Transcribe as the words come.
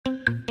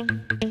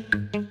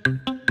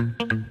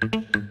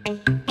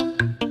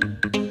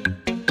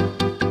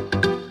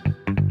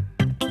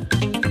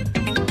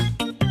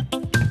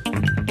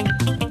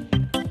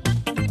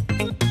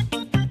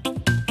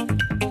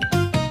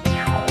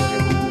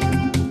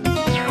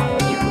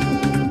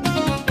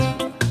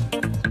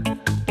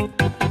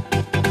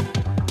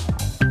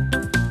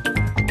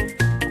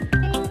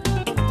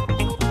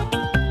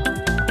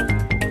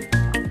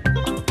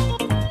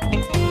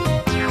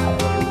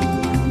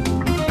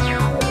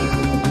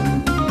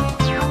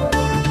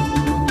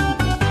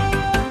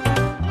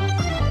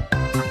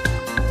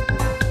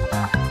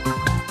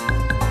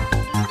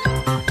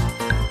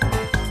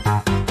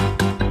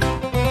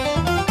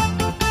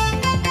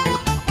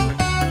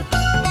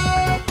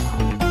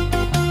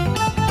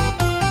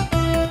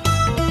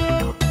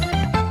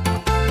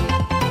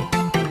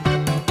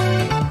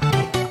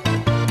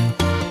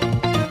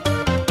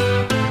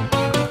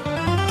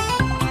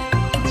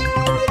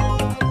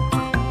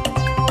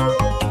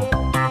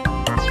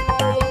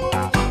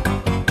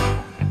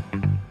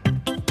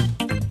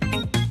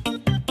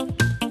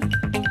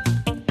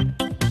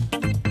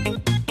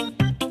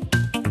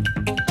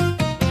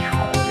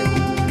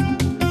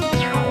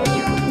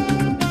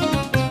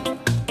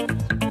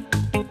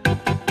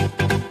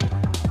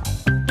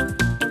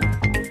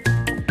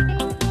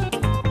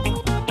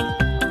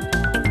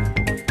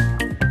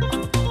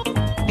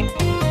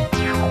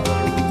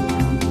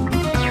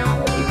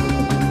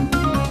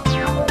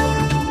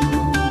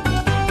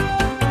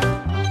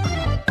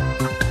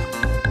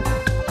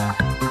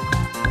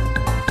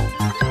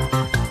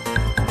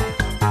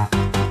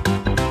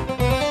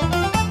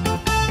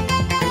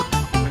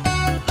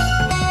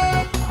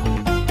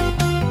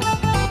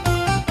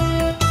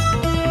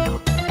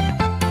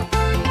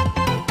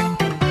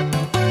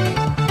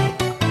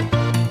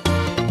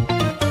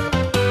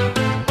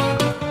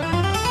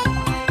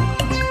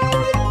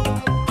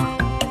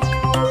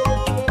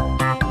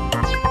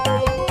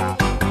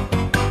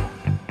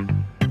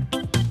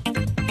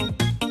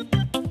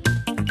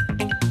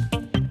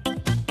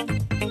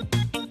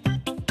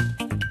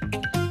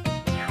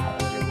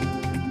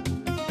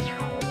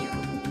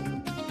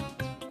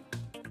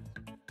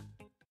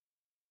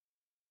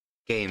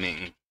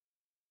gaming.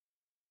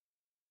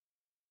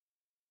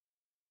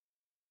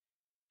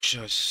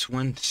 Just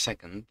 1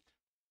 second.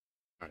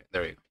 Alright,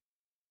 there you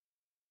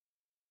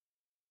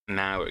go.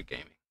 Now we're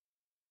gaming.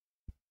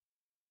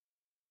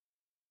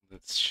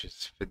 Let's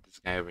just put this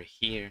guy over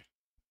here.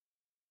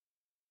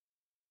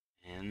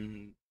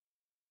 And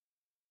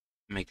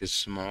make a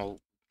small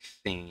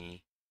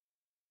thingy.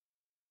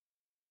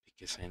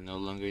 Because I no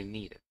longer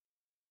need it.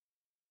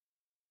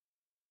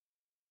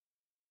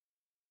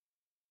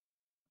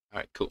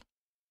 Alright, cool.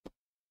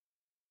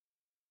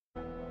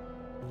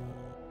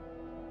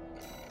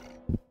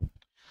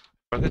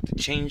 Forgot to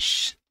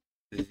change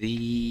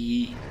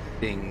the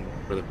thing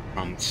for the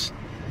prompts.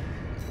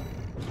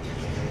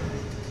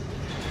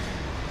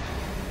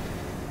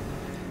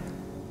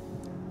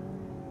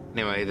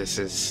 Anyway, this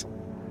is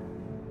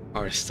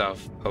our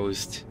stuff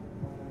post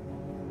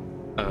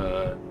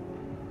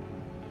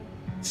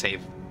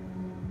save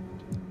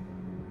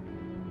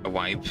a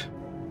wipe.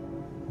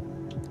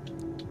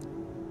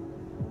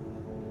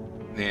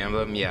 The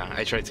emblem, yeah,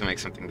 I tried to make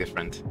something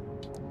different.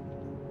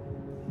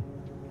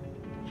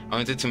 I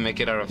wanted to make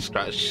it out of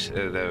scratch,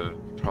 the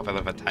profile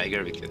of a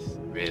tiger, because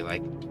I really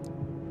like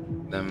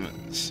them,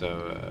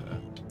 so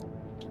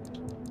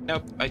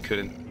nope, I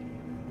couldn't.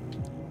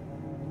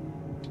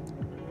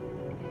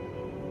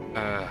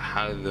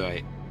 How do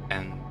I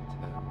end?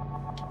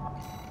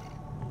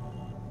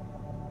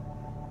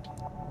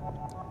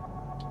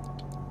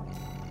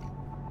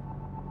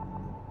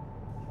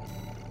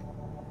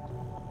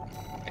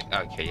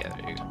 Okay, yeah,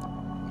 there you go.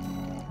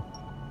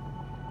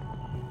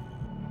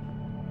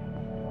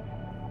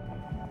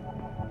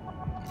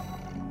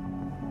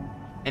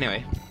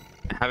 Anyway,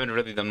 I haven't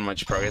really done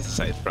much progress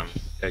aside from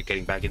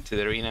getting back into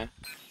the arena,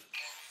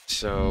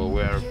 so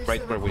we're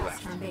right where we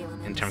left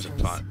in terms of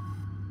plot.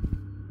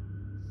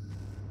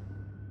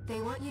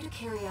 They want you to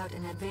carry out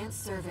an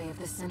advanced survey of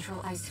the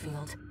central ice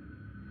field.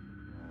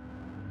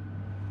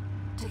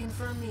 To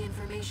confirm the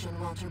information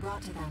Walter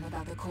brought to them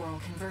about the coral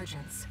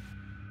convergence.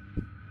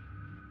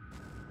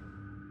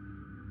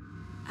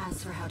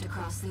 As for how to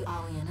cross the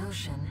Alian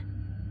Ocean,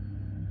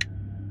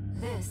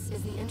 this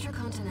is the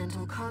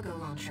intercontinental cargo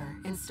launcher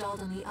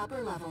installed on the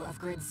upper level of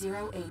Grid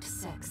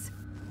 086.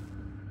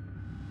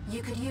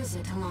 You could use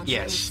it to launch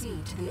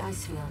AC to the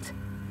ice field.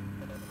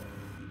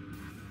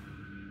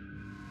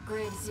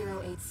 Grid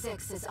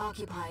 086 is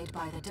occupied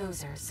by the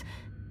Dozers,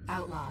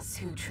 outlaws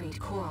who treat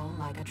coral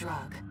like a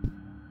drug.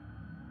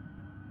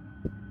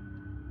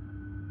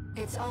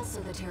 It's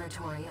also the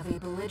territory of a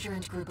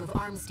belligerent group of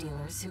arms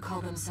dealers who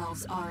call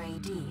themselves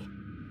RAD.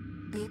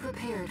 Be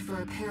prepared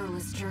for a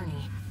perilous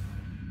journey.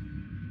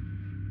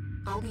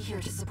 I'll be here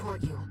to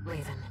support you,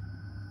 Raven.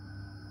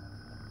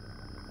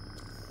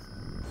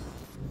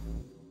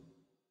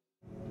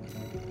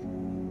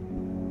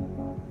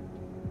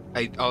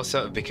 I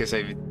also, because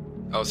I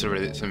also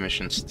read some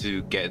missions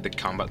to get the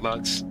combat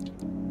logs,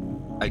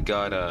 I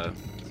got a,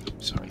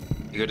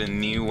 I got a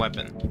new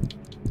weapon.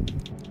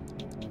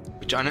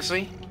 Which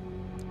honestly,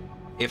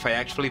 if I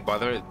actually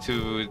bothered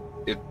to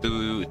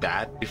do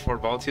that before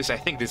Baltius, I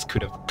think this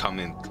could have come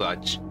in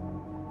clutch.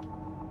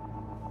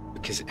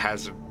 Because it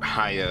has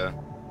higher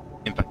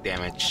impact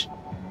damage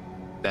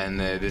than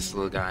this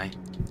little guy.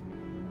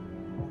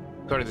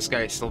 Of course, this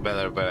guy is still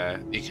better,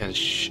 but you can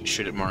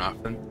shoot it more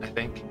often, I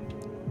think.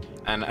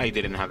 And I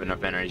didn't have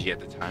enough energy at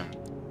the time.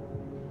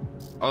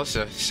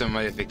 Also, some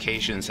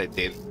modifications I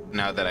did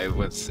now that I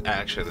was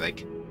actually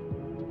like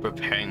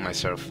preparing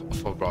myself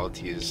for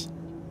Baltius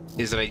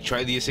is that I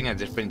tried using a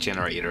different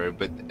generator,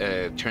 but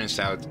turns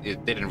out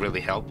it didn't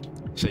really help,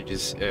 so I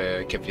just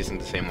kept using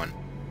the same one.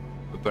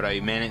 But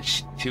I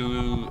managed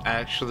to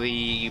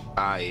actually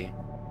buy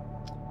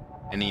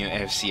a new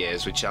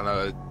FCS, which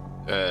allowed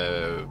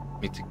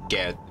me to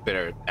get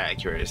better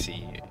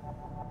accuracy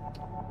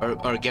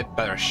or get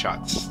better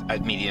shots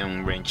at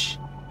medium range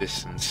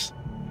distance.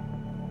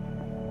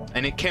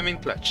 And it came in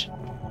clutch.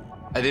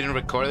 I didn't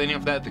record any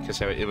of that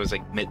because it was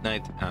like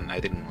midnight and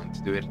I didn't want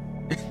to do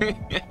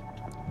it.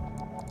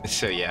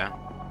 So yeah,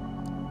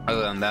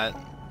 other than that,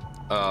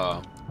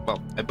 well,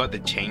 I bought the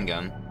chain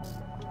gun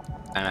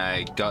and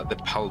I got the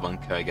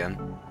Palbanka again.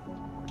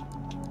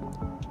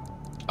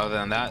 Other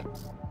than that,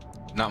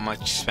 not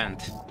much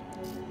spent.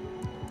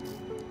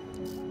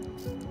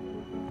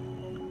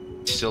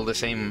 Still the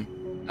same.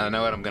 I don't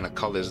know what I'm gonna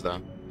call this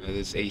though.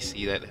 This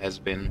AC that has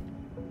been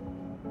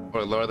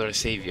our Lord or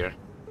Savior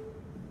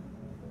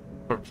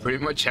for pretty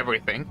much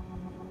everything.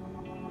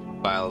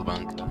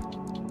 Palbanka.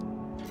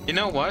 You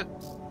know what?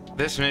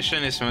 This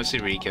mission is mostly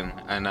recon,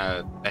 and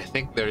I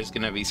think there's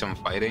gonna be some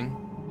fighting.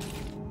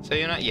 So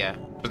you know, yeah,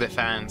 for the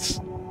fans,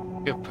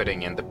 we're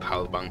putting in the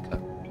Palbanka.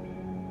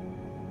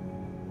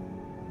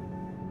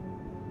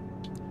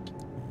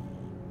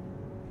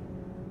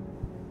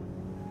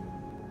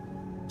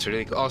 It's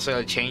really cool. Also,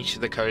 I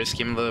changed the color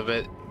scheme a little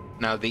bit.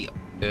 Now the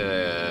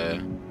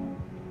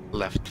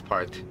left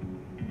part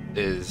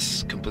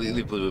is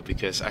completely blue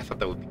because I thought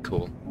that would be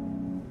cool.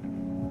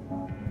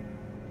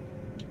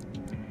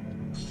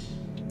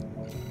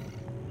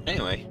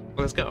 Anyway,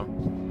 Let's go.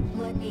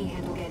 Let me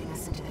handle getting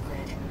us into the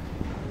grid.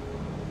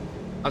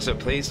 Also,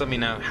 please let me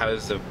know how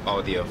is the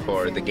audio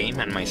for the game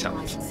and myself.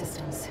 Analyzing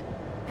systems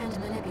and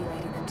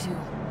manipulating them too.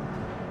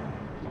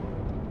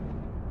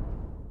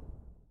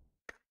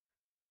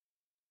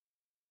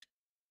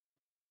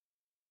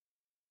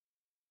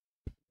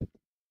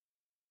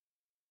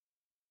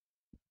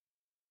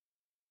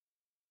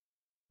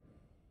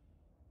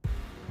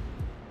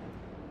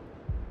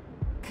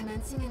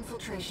 Commencing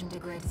infiltration to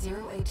grid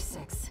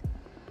 086.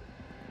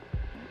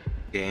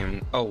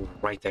 Game. Oh,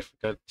 right, I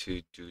forgot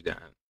to do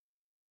that.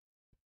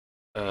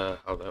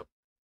 Hold up.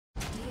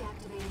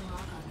 Deactivating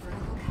lock on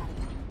vertical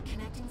cutting.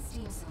 Connecting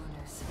steam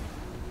cylinders.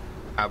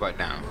 How about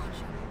now?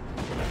 Launching.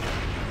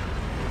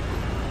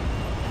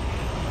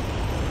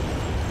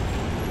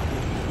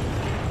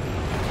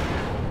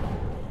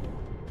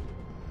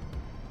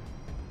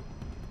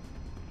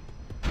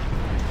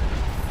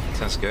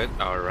 Sounds good.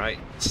 Alright,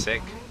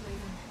 sick. All right,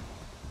 Raven.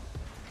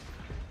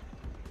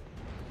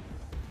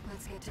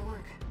 Let's get to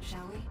work,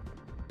 shall we?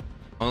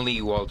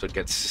 Only Walter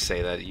gets to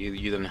say that.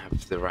 You don't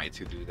have the right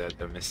to do that,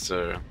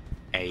 Mr.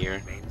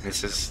 Ayer.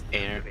 Mrs.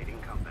 Ayer.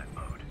 Activating combat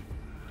mode.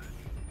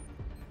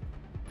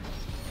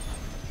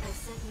 I've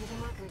sent you the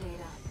marker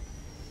data.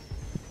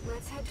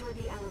 Let's head toward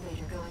the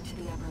elevator going to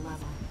the upper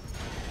level.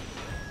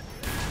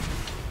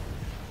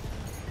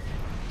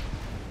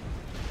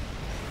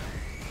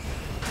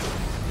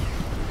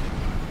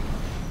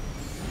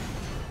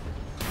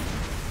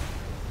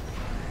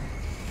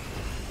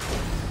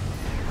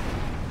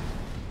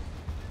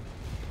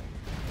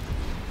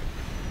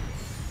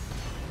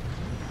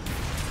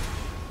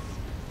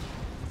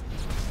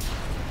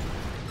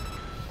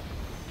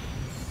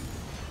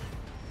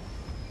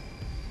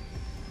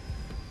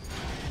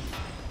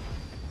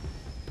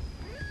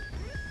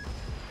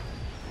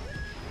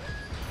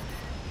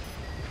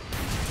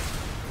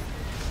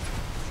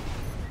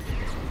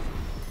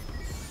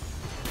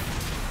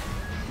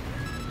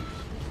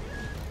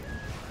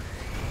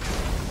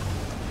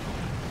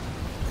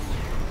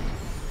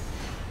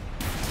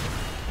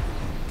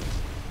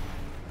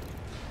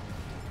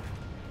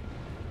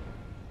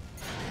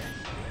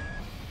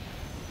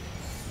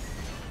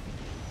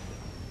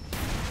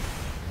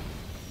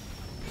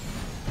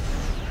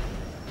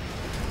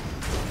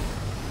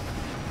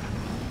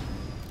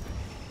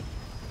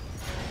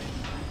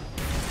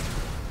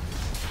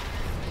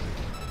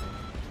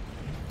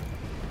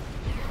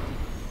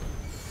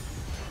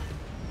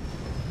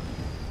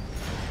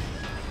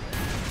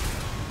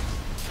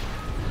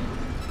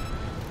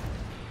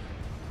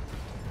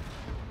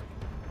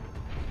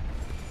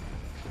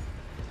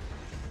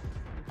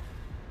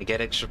 I get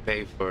extra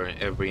pay for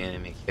every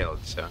enemy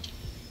killed, so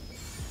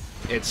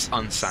it's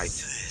on site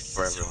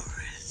for everyone.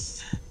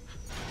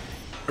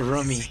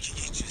 Rummy. You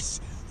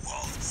just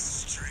waltz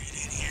straight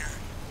in here.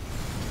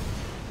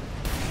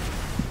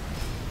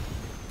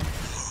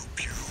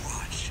 Hope you're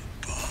watching,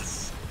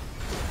 boss.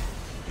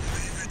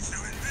 Leave it to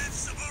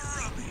Invincible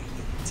Rummy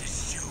to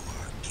show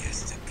our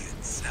guest a good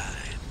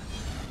time.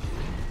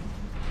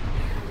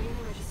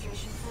 Arena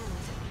registration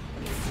found.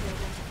 AC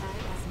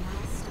identified as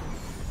milestone.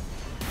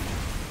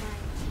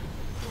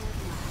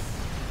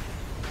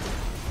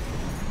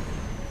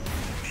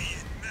 Me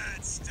and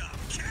Mad Stuff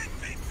can't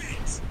be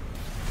beat.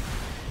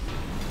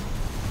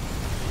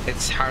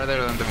 It's harder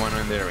than the one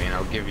in the arena,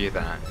 I'll give you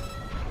that.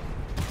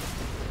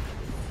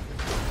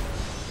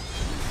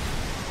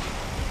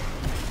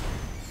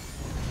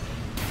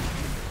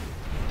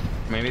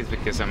 Maybe it's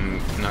because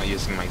I'm not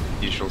using my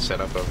usual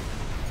setup of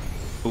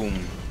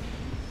boom.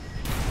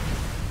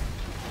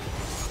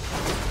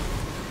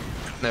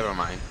 Never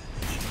mind.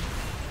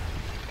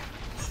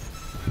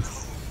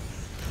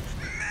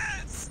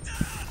 Mad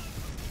Stuff.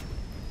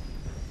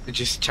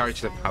 Just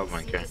charge the power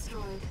Silencer bunker.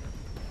 destroyed.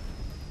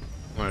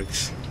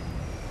 Works.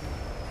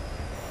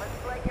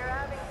 Looks like you're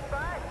having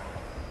fun,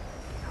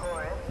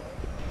 Taurus.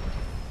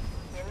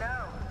 You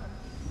know,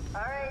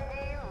 RAD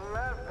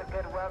loves a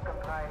good welcome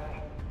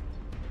party.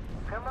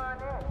 Come on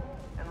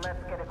in, and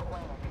let's get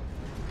acquainted.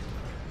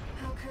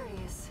 How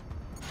curious.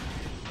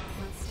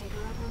 Let's take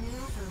her up on the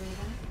offer,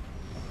 Raven.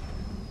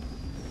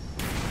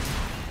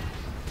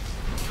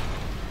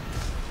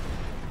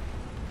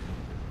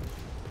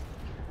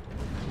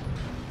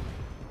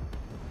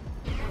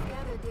 I've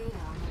gathered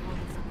data on the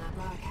woman from that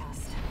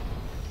broadcast.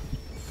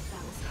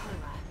 That was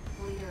Carla,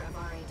 leader of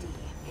RAD,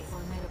 a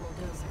formidable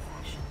dozer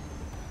faction.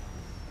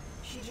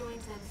 She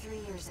joined them 3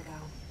 years ago,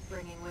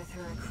 bringing with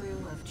her a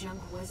crew of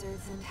junk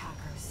wizards and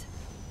hackers.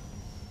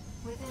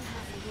 Within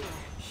half a year,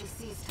 she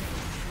seized total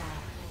control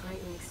and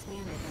greatly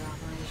expanded their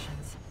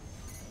operations.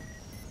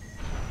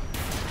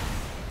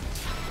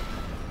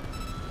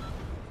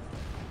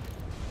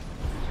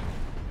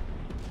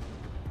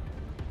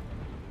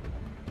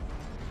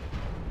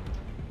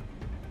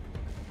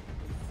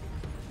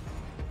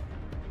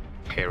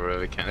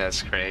 Heroic, and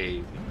that's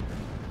crazy.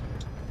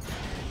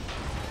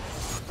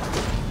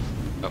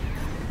 Oh.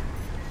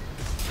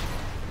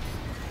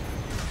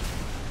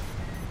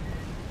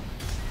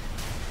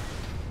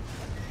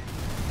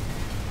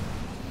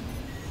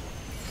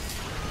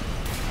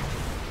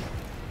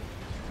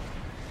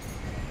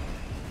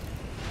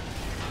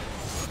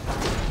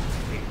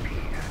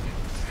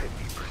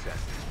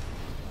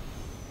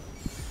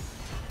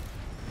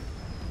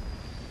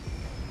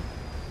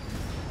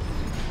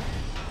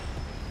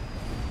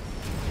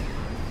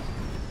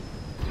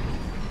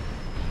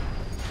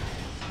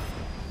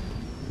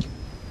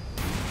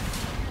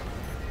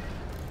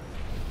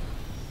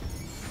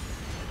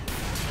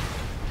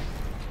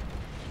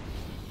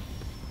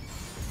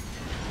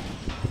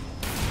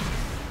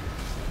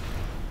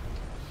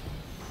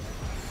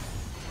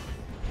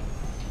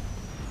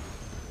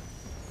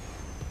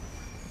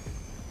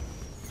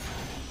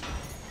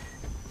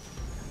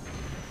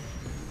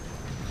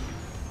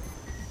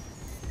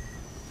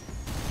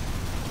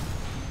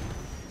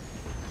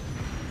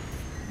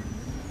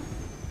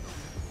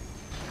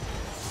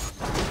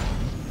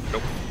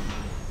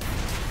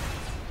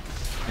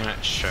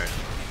 Sure,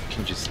 you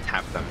can just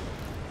tap them.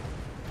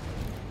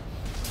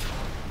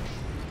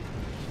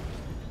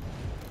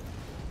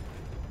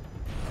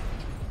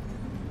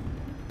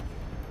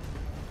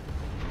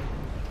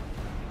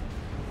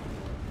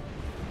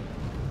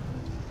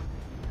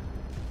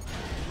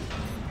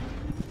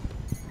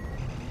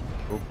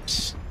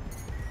 Oops.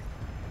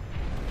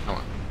 Oh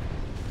well.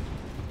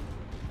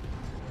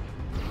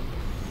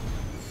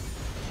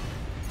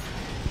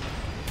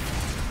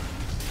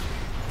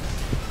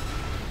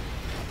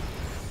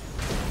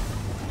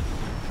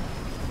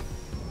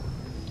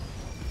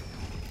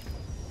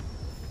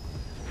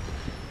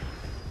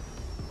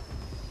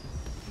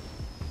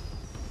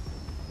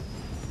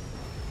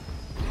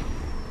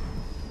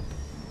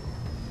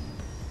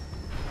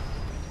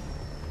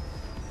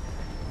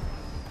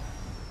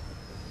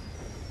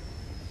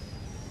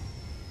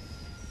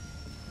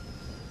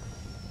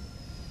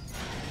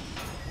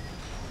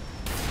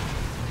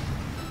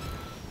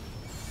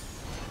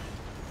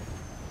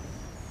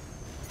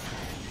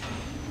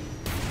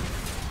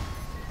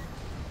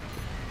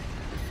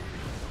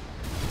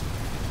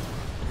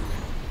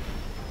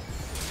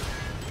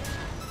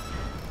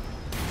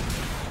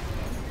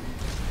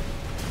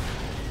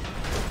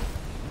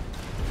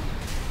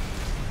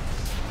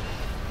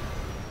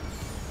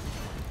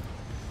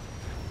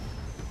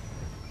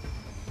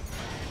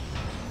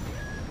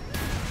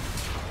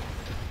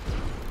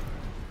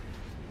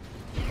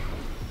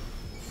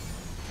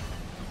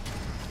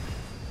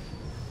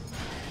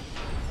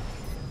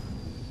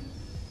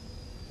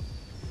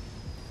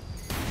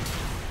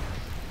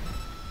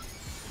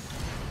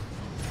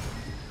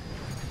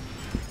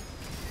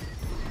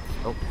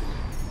 Oh.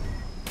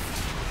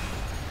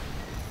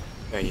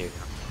 There you go.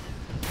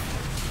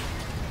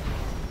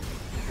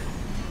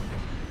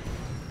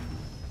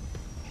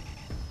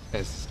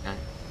 This guy.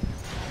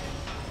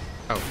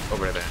 Oh,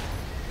 over there.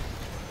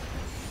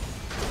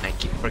 I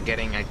keep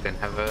forgetting I don't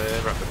have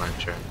a rocket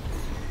launcher.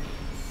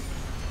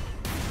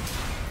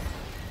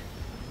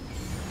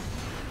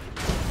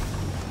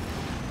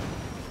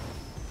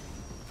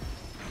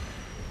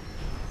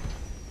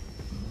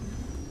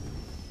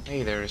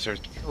 Hey, there's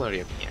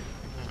artillery up here.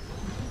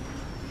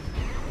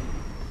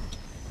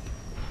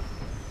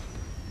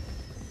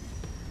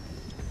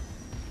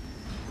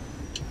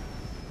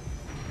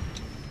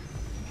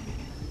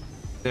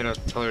 What did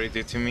artillery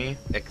do to me?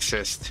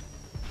 Exist.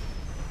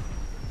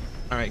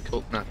 Alright,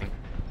 cool. Nothing.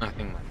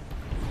 Nothing much.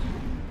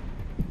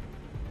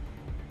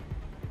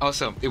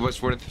 Also, it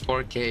was worth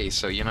 4K,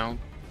 so you know,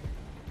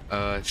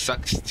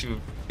 sucks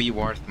to be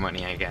worth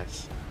money, I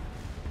guess.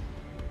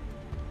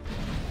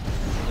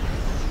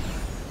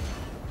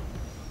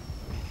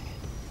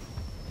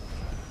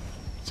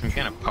 So I'm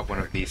gonna pop one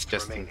of these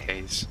just in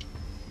case.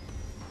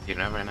 You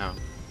never know.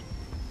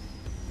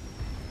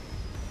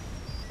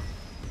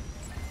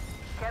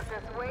 Kept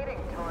us waiting,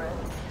 Taurus.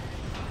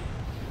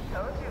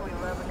 Told you we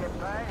love a good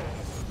party.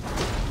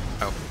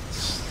 Oh.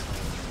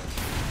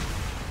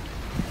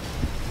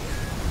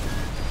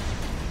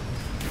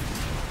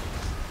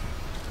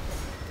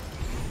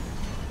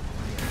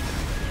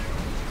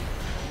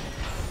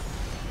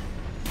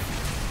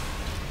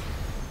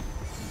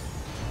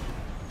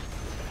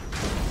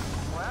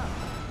 Well,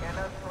 you're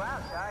no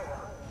slouch, are you?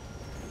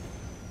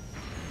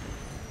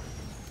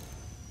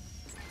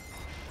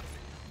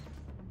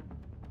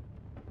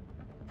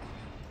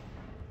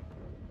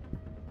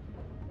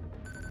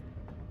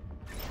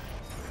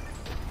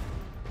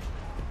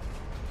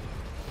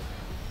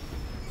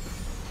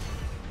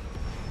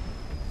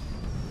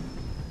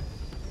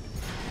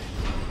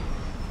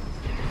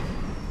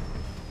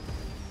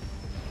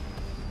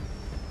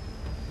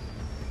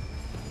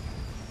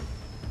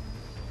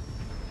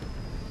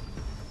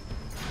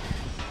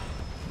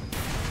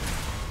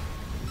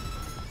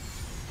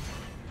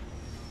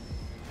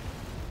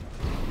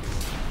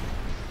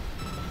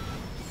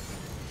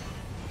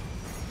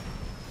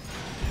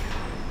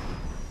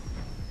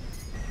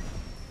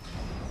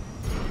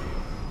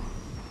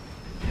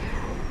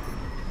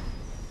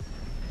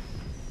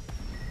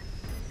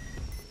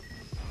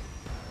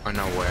 Or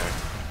nowhere.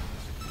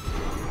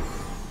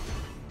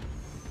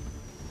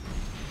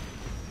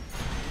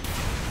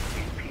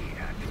 CP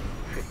at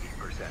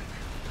 50%.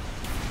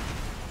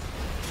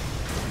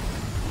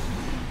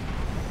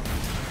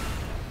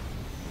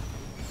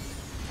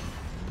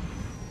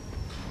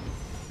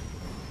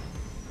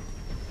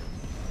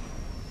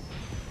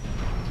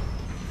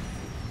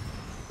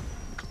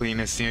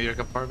 Cleanest New York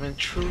apartment?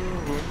 True.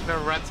 There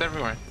are rats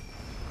everywhere.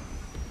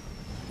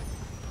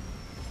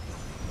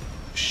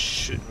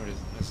 Shit,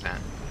 what's that?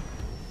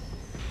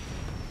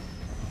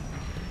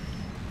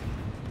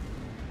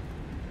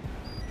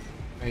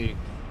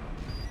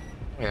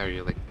 Why are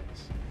you like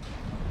this?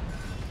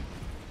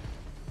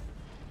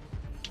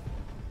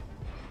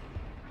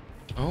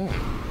 Oh.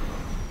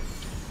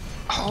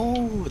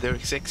 Oh,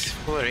 there's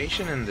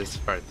exploration in this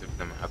part of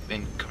the map.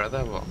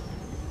 Incredible.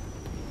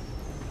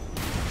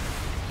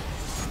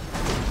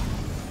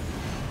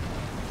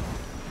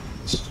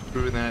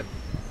 Screw that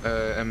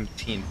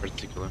MT in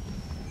particular.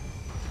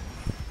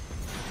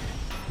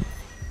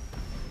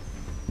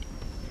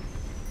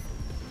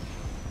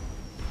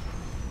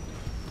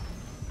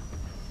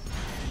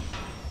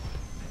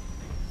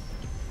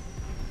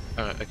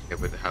 Okay,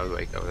 but how do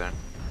I go there?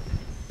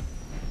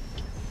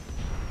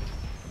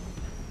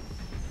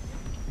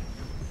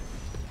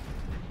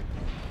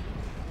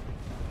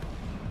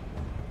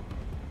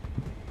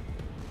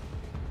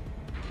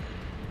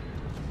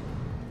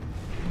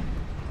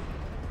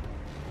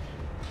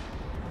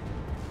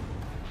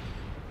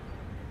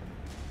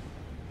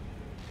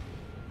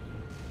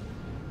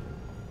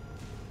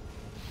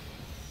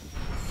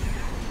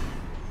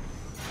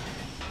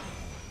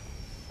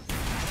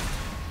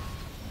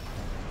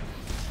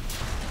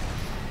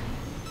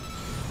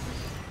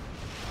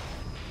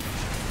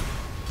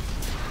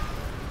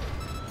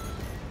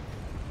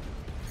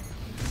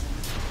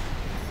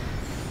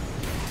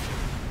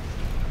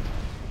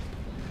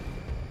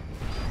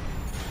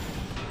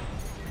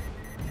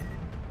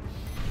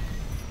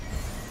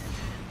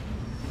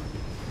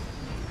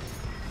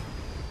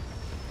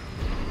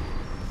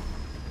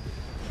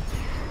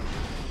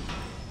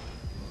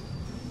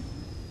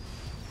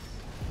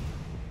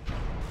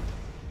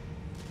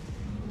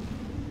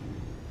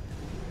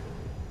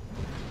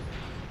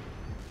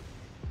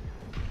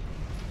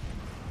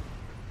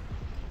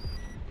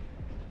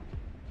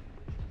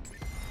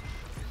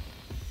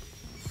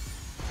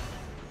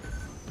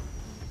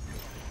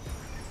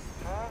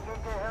 Can't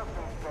get your help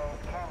these days,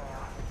 can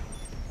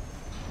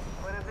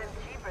you? Would have been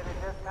cheaper to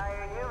just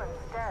hire you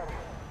instead.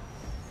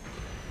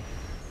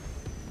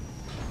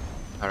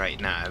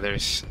 Alright, now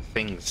there's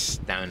things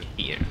down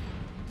here.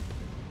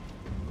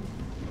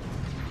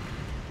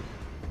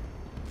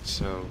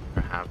 So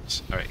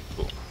perhaps. Alright,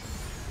 cool.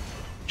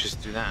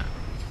 Just do that.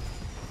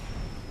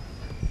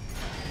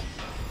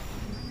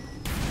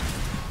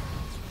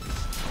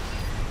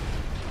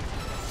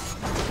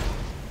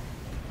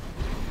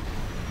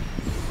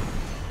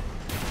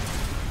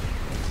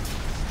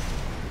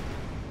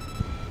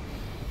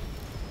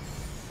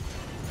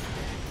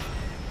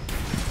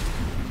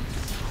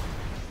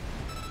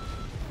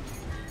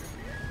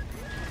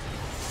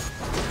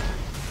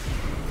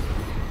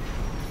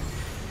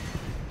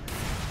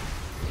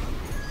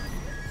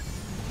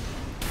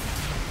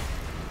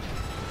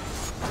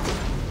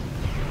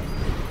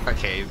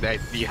 Okay,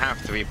 you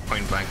have to be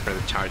point blank for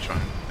the charge one.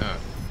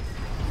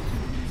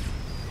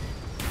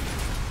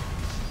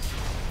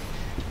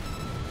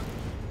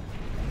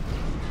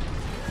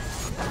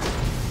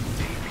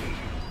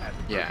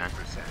 Yeah.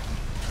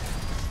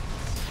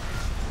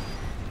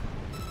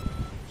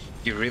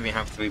 You really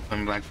have to be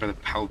point blank for the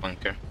PAL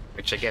bunker,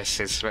 which I guess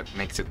is what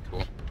makes it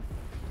cool.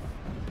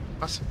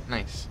 Awesome,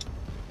 nice.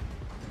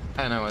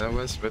 I don't know what that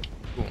was, but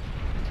cool.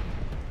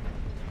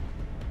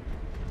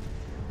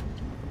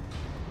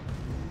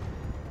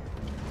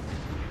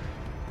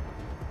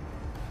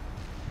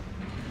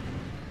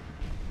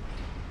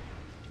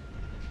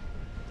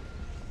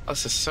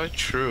 This is so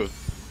true.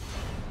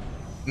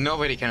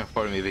 Nobody can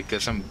afford me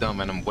because I'm dumb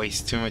and I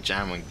waste too much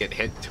ammo and get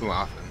hit too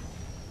often.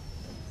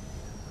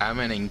 I'm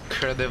an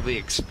incredibly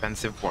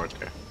expensive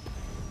worker.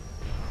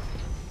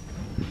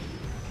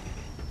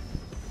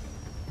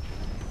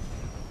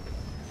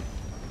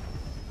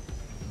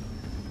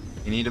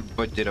 You need a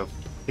budget of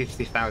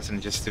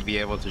 50,000 just to be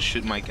able to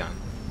shoot my gun.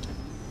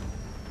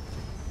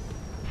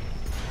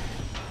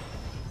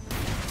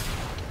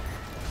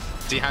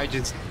 See how I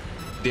just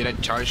did a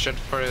charge shot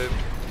for it?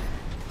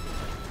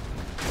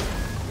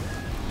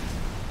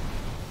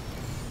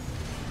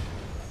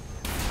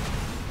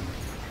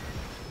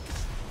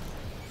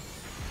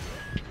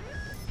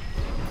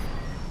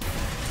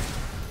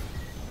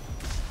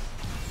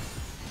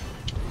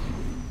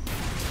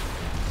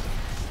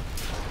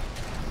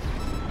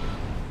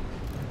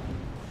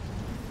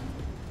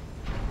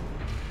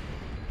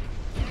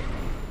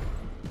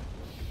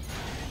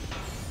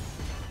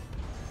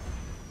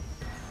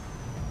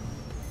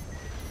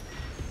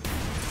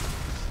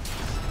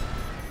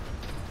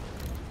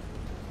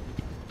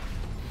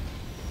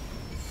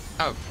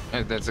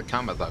 Oh, that's a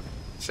combat log.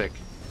 Sick.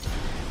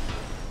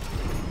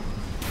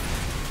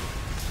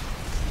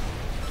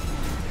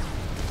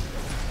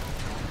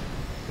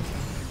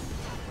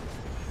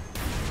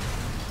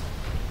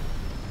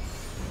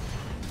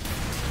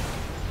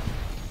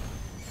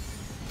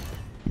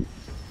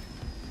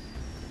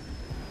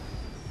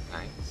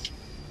 Nice.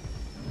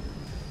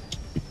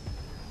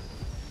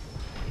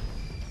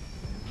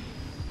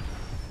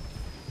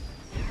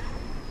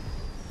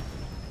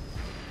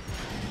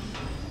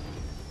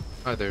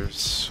 Oh,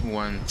 there's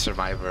one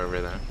survivor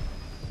over there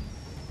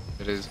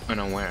that is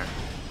unaware.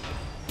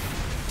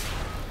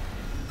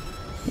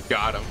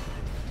 Got him.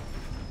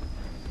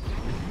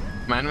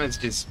 Man was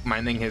just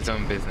minding his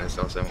own business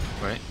also,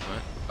 right?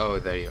 What? Oh,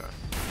 there you are.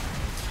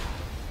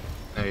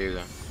 There you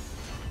go.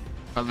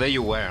 Oh, there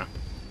you were.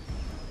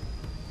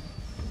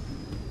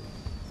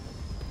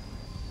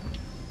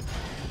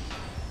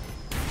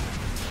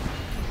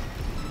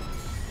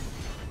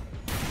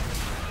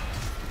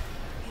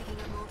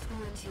 Picking up multiple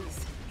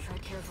MTs.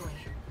 Tread carefully.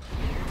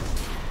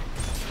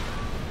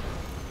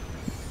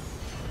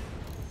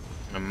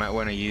 I might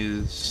want to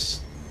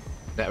use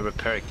that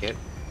repair kit.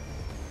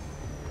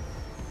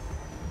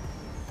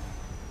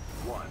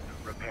 One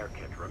repair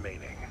kit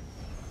remaining.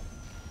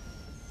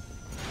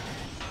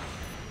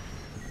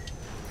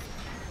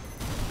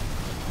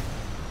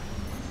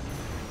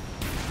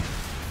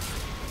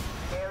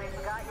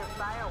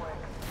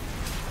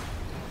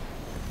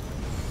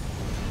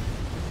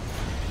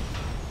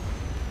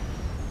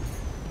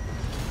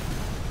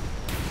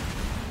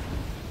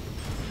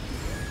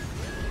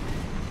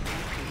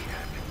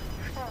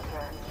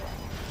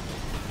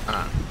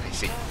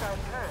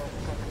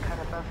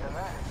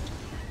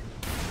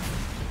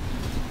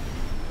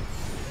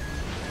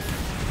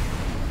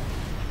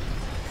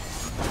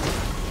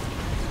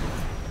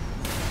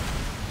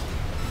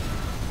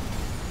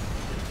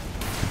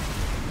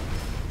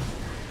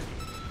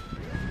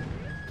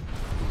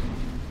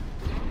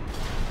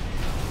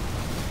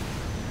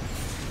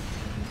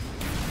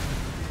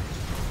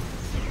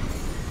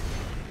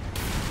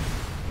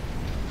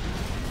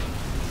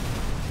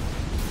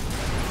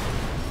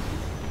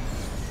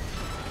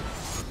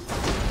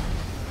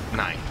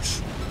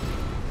 Thanks.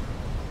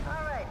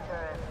 Alright,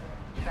 tourist.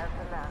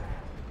 That's enough.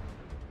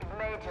 You've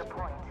made your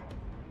point.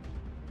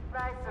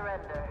 I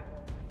surrender.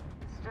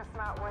 It's just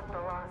not worth the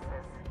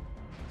losses.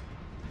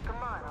 Come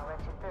on, I'll let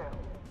you through.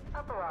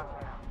 Up along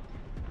now.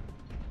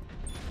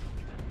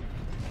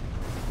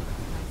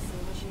 Let's see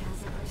what she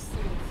has up her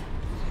sleeve.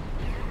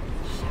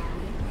 Shall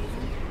we,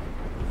 Raven?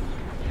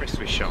 First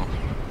we shall.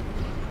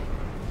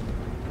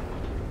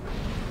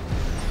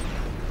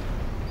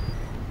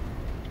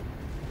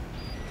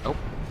 Oh,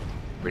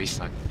 pretty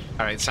stuck.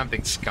 Alright,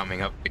 something's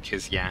coming up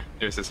because, yeah,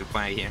 there's a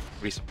supply here.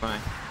 Resupply.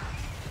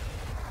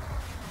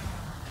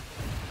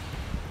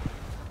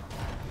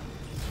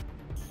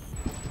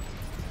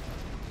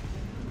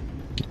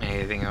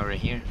 Anything over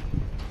here?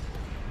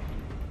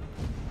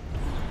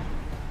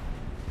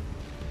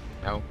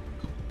 No.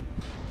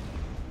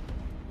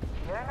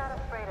 You're not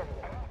afraid of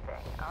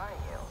anything, are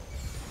you?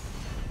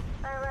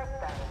 I like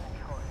that in a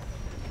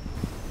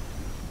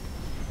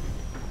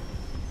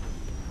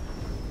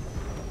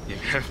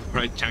tourist. Yeah,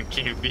 right,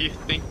 Chunky. Do you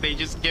think they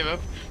just give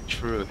up?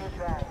 True.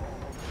 Goodbye.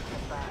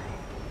 Goodbye.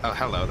 Oh,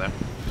 hello there.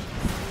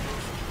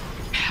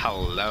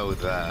 Hello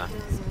there.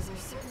 Dozers are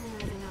certainly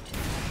living up to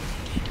their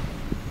reputation.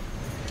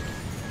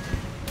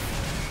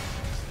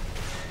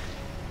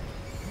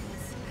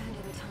 It's some kind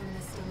of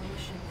autonomous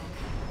demolition mech.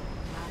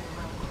 Not a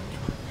well-armed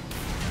one.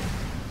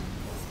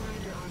 Those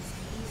grinder-ons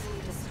can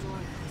easily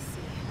destroy what they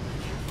see. Be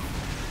careful.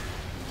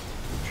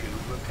 2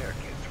 repair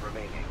kits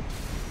remaining.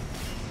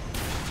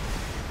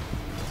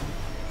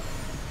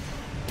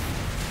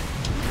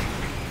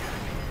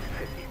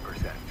 AP at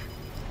 50%.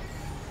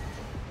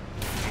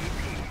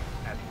 AP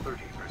at 30%.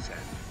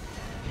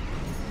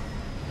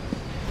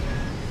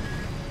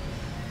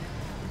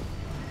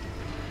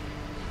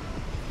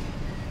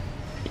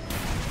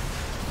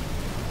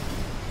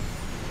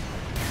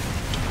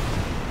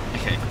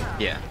 Okay,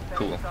 yeah,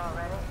 cool. Finished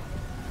already?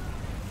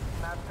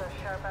 Not so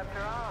sharp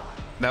after all.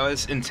 That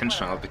was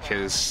intentional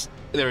because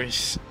there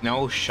is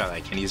no shot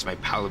I can use my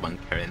power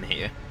bunker in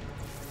here.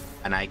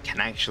 And I can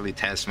actually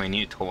test my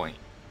new toy.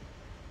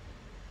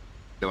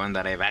 The one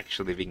that I've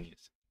actually been using.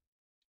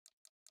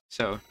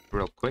 So,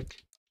 real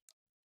quick.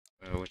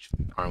 Which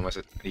arm was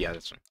it? Yeah,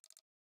 this one.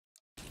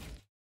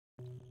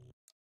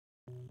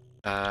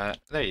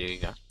 There you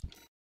go.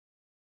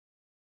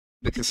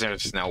 Because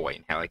there's no way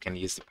in hell I can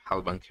use the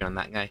power bunker on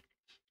that guy.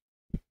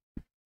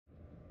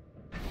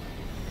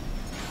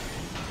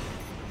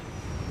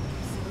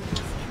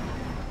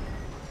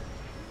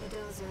 The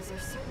dozers are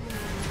certainly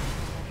living up to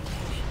their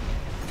reputation.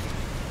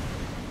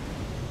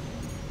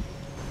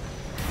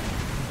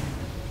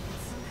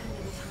 It's some kind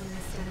of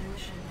autonomous demolition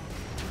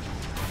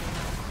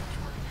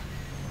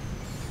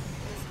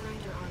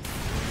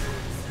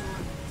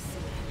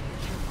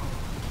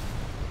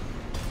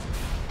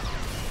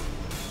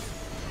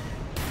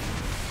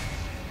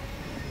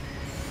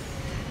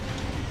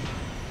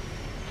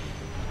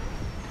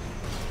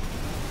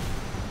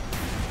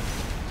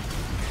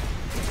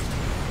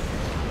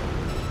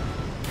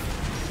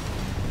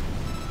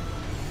mech.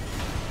 Not a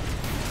well-armed one.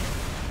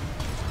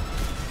 Those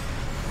grinder-ons can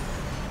easily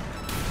destroy what they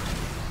see.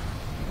 Be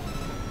careful.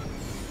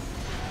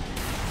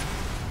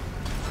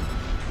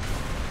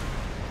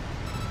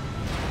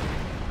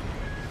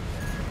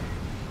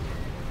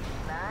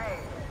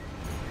 Nice.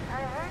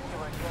 I heard you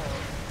were good.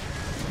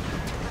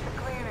 But the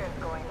cleaner's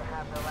going to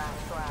have the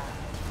last laugh.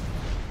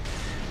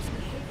 Its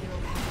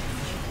behavioral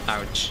patterns change.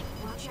 Ouch.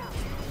 Watch out.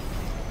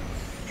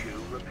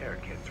 2 repair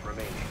kits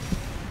remaining.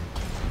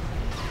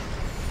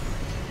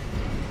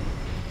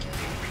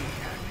 AP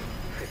at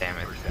 50%. Damn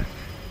it.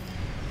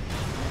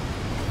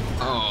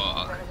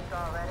 Oh, Finished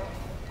already?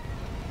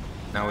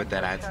 now with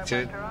that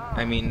attitude,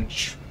 I mean,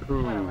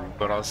 true,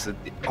 but also,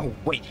 oh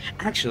wait,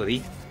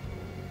 actually,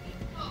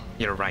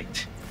 you're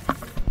right.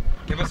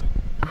 Give us.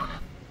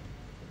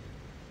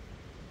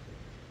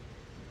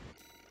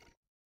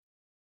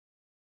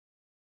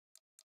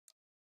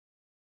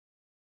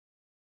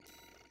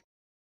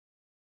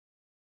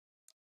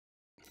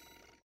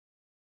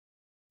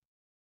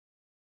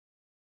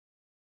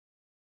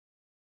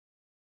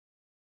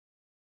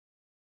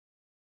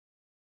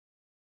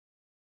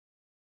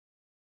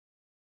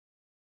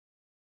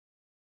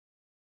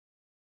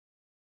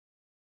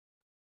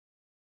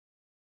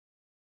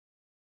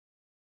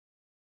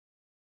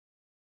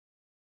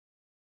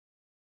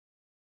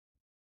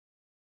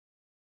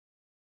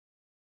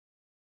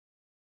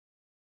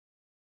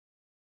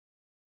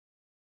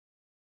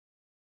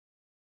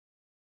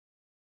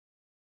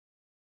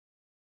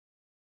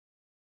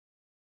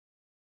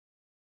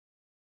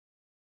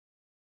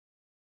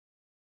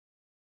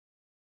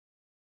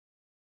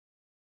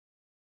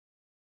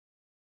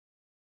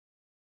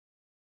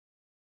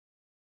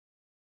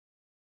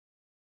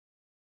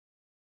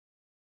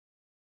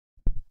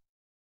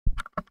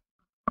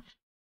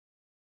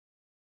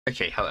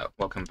 Okay, hello,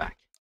 welcome back.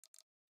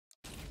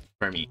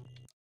 For me.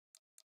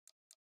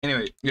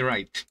 Anyway, you're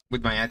right.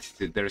 With my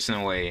attitude, there's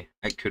no way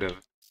I could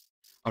have.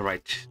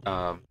 Alright,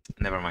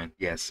 never mind.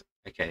 Yes,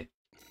 okay.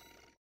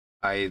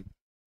 I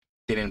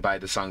didn't buy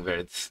the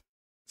songbirds.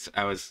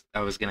 I was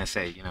gonna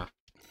say, you know,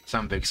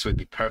 Zombies would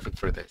be perfect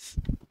for this.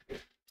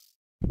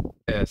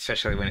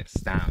 Especially when it's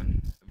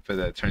down. But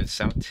it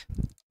turns out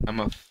I'm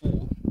a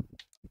fool.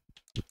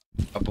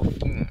 A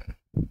buffoon.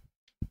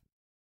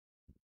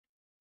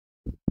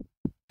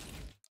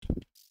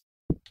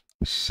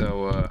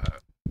 So,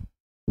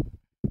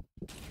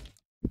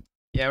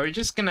 yeah, we're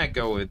just gonna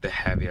go with the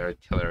heavy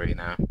artillery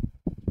now.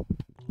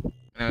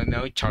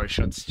 No charge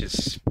shots,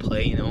 just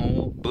plain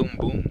old boom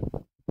boom.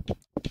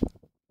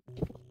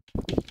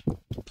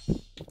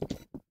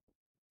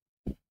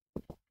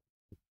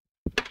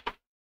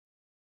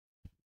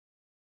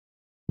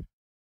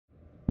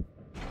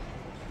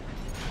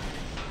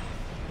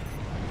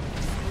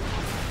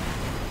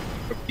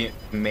 Yeah,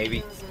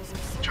 maybe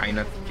try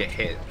not to get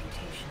hit.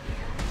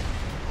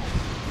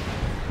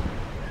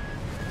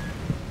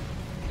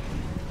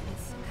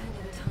 It's some kind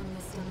of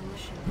autonomous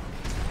demolition.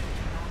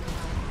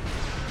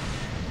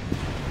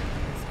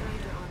 Its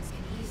grinder arms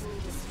can easily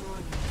destroy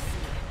you.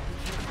 Be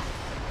careful.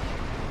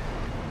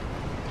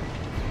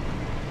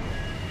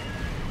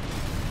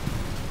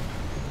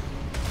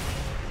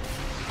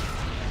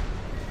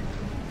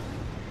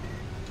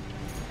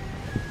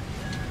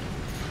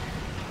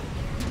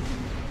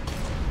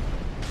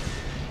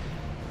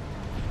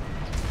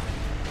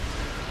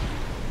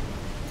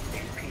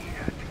 AP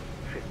at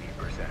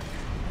 50%.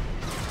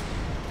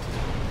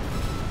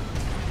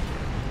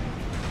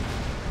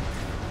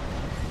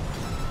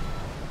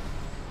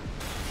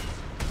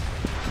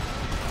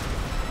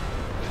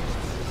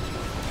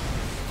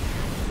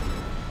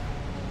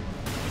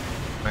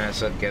 Might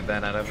as well get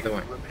that out of the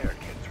way. Repair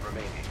kits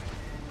remaining.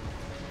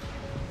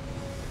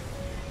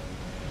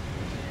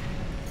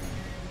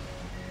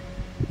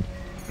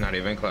 Not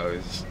even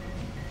close.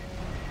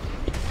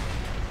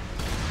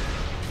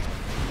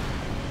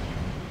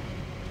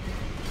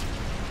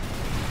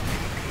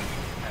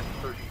 At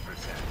 30%.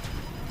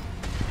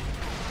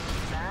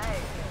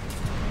 Nice.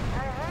 I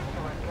heard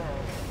you were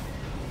good.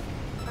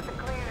 But the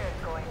cleaner is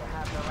going to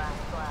have the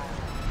last laugh.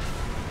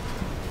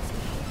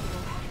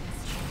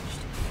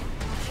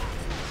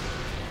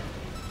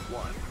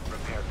 One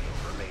repair kit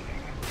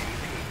remaining.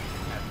 AP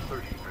at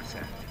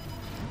 30%.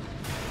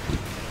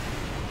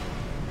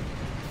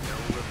 No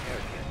repair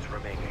kits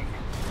remaining.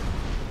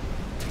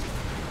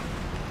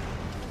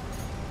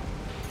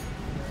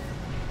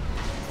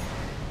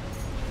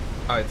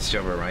 Oh, it's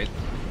Jobber, right?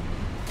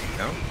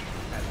 No?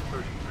 At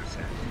 30%.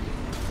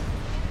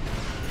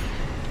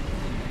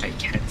 I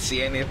can't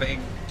see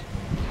anything.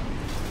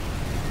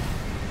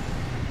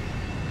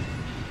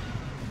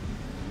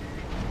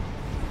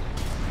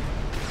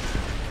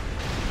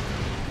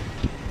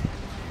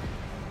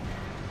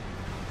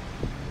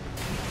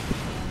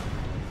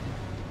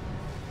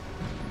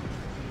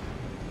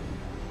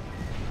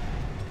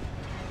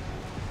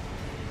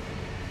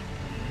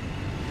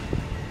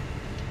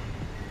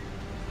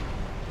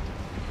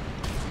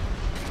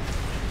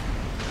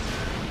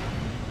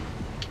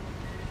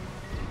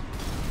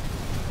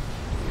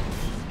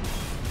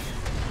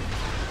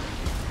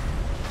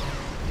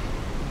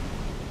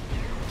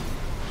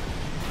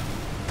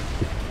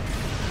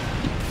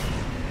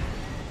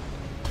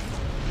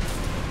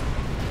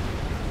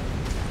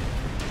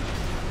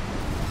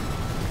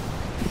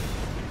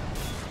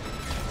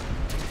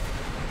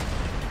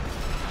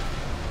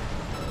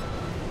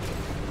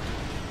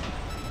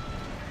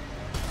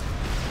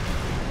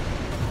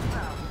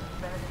 Oh,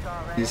 finished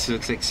already? This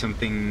looks like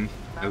something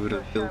I would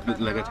have built with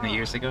Lego 20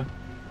 years ago.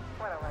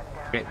 What a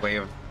letdown. Great way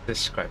of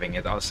describing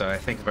it. Also, I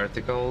think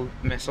vertical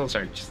missiles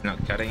are just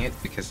not cutting it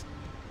because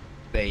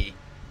they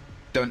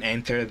don't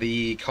enter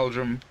the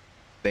cauldron.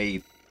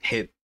 They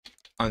hit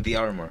on the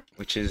armor,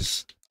 which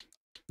is,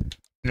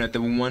 you know,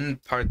 the one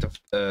part of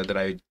that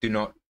I do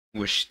not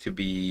wish to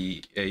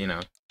be, you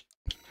know,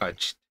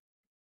 touched.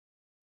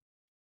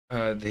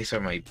 These are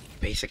my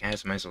basic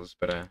ass missiles,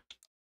 but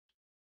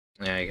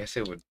yeah, I guess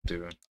it would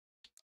do.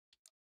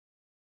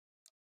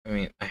 I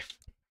mean, I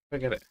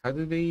forget it. How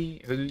do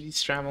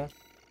these travel?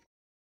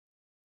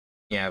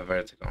 Yeah,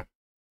 vertical.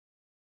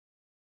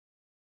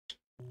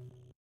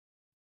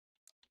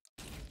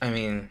 I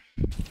mean,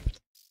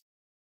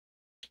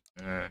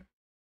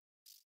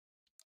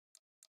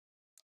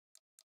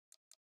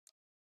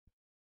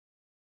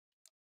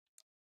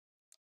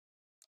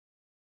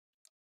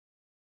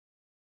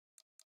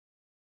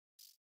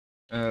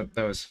 that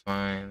was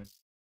fine.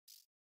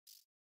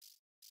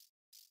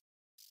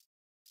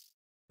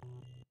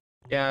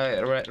 Yeah,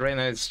 right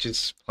now it's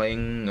just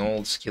playing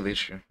old skill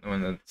issue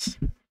when it's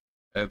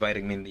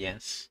biting me in the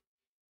ass.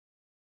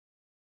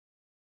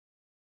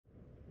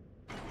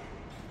 The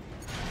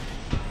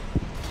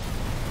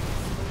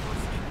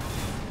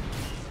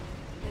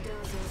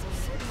dozers are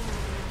certainly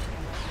living up to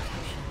their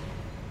reputation.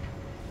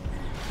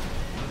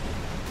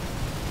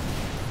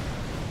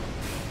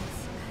 It's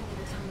some kind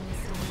of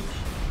autonomous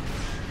demolition.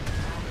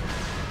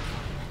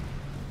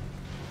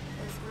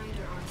 Those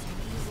grinder arms can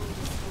easily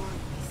destroy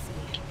what we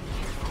see. Be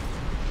careful.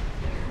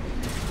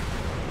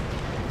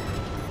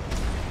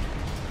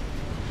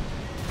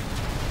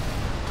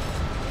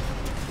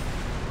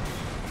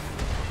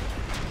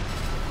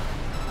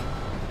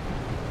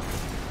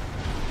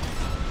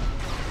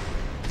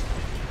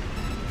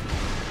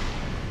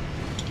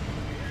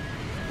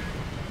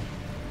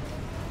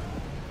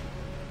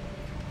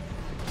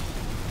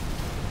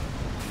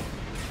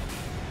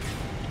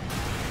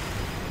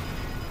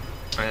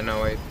 I don't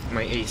know,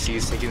 my AC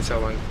is taking so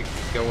long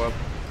to go up.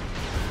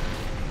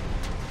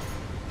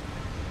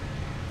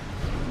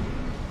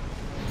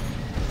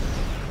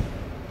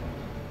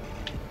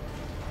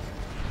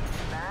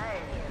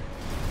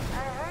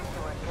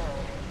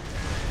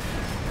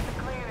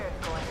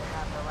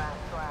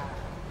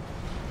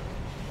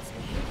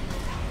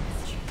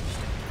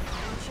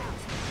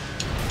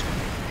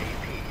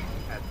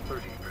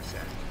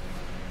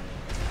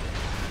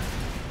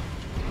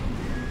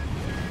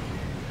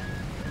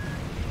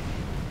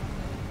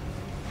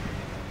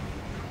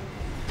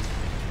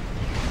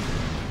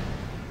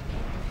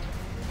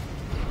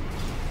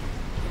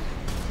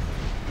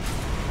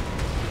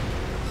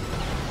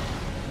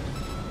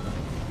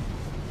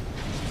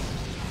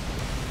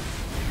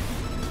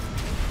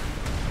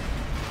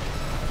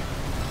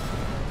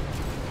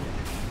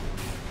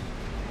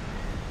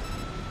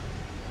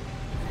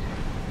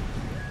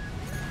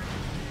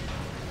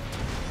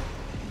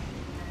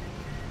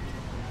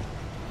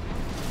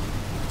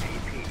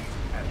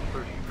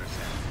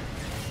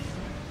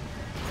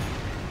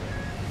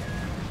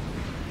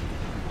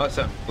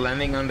 Also,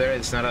 landing on there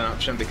is not an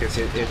option because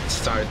it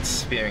starts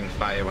spewing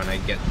fire when I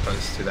get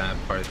close to that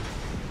part.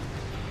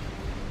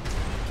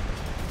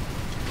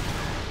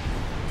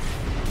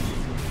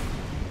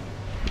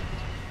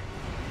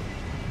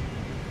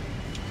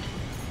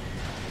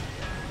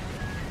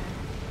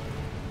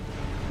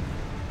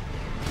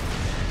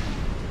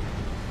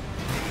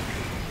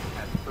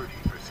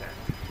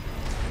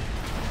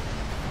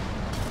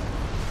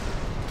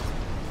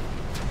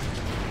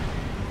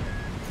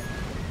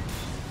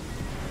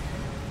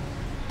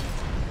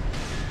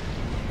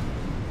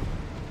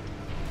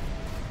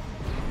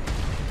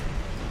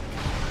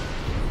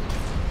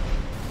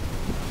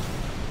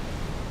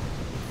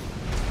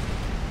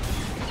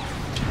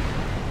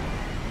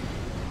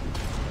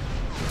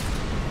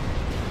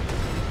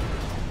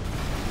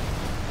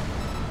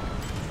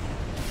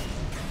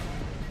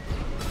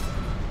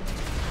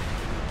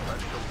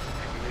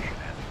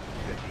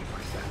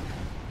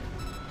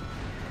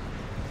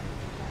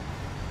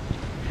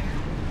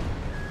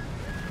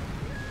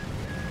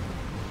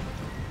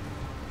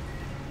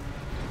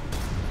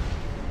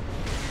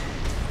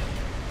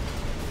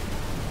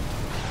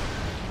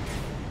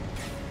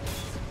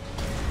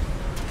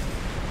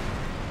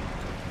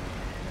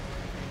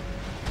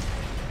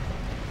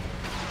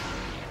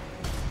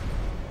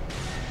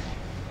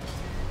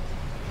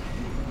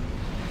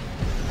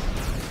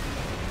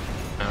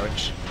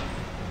 Ouch.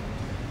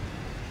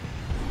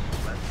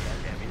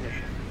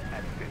 Ammunition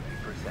at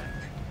 50%.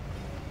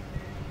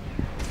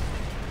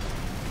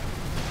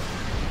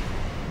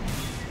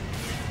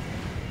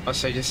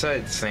 Also, I just saw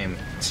it same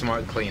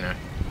smart cleaner.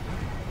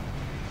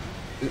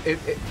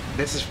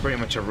 This is pretty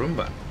much a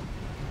Roomba.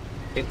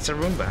 It's a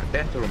Roomba,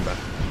 death Roomba.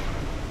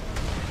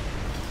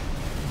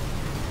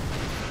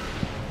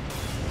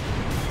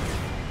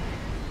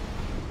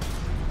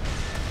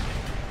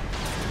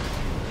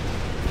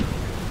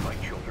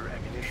 Light shoulder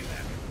ammunition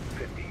at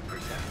 50%.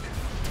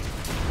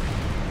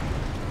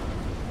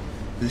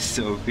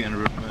 Dystopian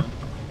Roomba.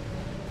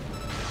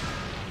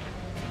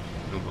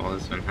 All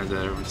this one has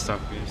that ever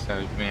stopped you,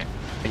 so man.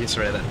 I just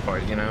read that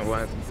part, you know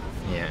what?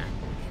 Yeah.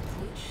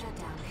 Complete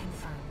shutdown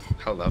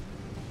confirmed. Hold up.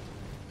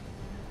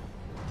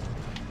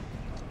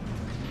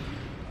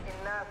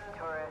 Enough,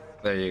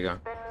 tourist. There you go.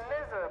 It's been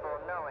miserable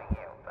knowing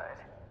you, but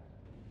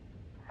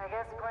I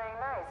guess playing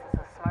nice is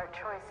a smart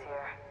choice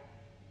here.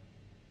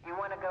 You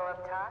want to go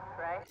up top,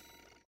 right?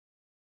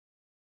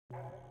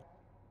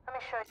 Let me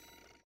show you.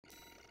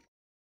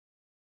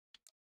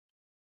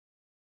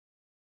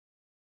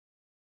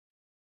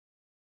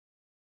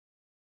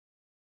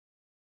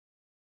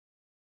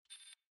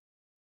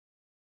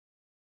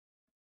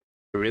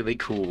 Really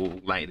cool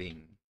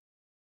lighting.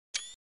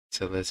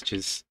 So let's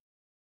just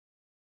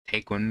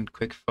take one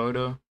quick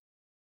photo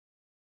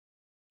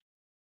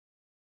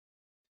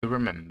to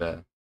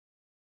remember.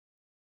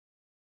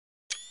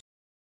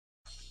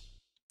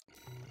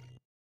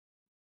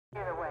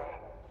 Either way,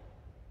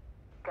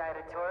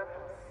 guided tour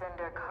from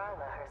Cinder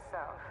Carla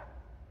herself.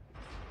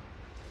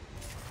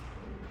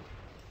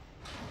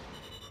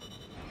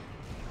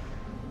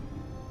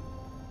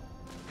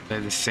 They're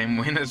the same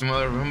win as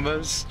Mother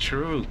Roombas?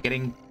 True,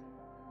 getting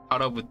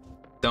caught up with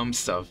dumb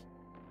stuff.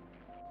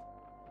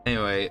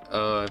 Anyway,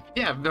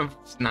 yeah,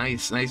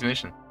 nice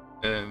mission.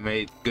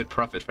 Made good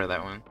profit for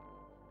that one.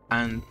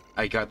 And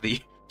I got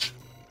the...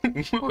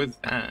 what was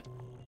that?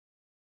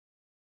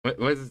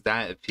 What is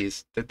that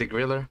piece? The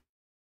griller?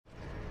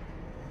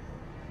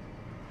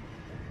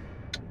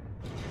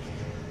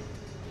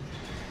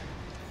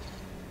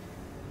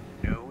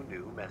 No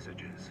new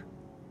messages.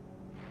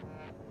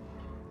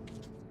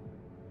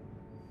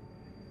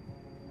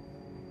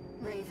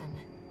 Raven,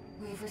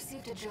 we've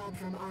received a job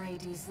from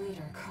RAD's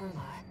leader, Carla.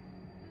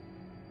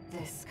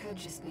 This could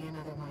just be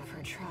another one of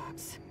her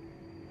traps.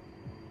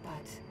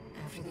 But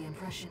after the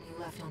impression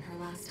you left on her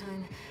last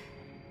time,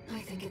 I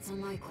think it's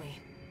unlikely.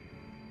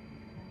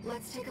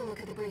 Let's take a look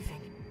at the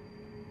briefing.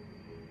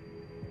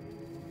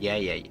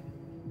 Yeah.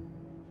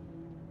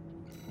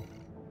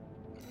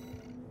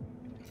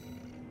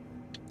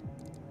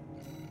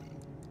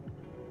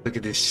 Look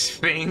at this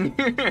thing.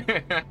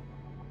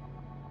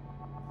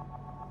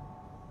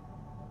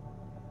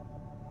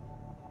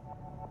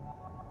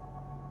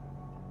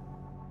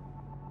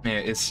 Yeah,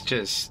 it's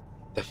just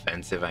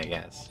defensive, I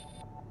guess.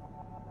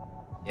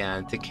 Yeah,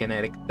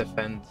 anti-kinetic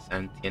defense,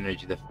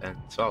 anti-energy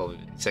defense. Well,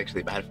 it's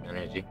actually bad for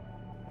energy.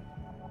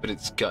 But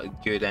it's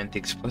got good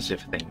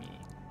anti-explosive thingy.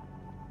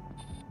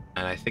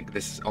 And I think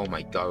this is... Oh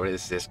my god, what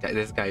is this guy?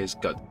 This guy has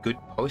got good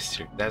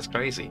posture. That's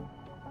crazy.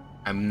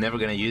 I'm never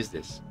gonna use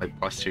this. My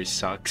posture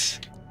sucks.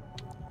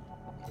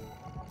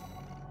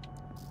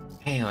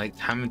 Hey, like,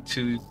 having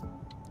to...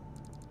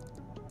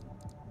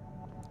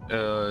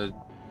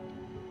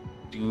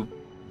 do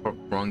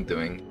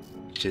wrongdoing.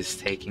 Just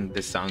taking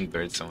the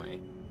songbirds away.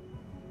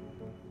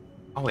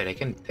 Oh wait, I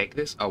can take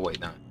this? Oh wait,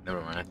 no,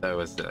 never mind. I thought it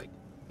was the, like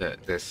the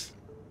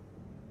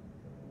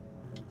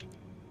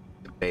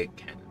big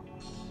cannon.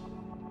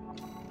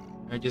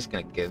 I'm just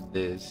gonna get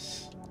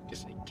this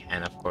because I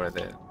can afford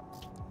it.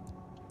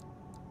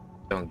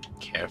 Don't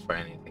care for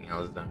anything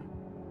else though.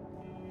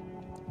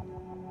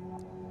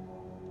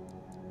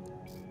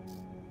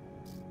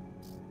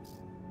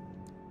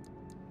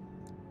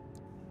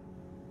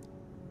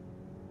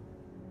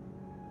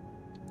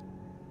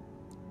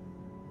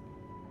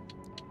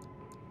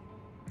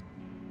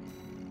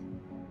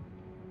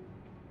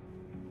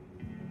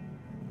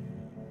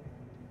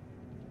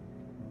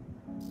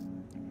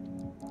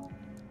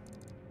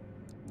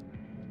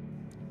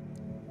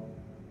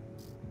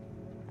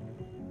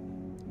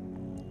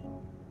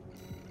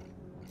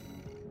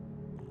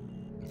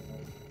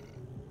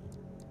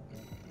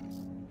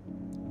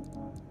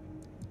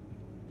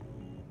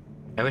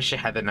 I wish I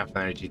had enough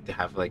energy to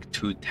have like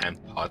 2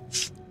 temp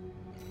pots.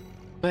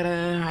 But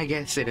I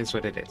guess it is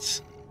what it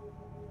is.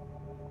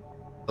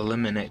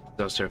 Eliminate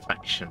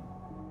doserfaction.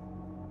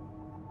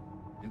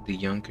 The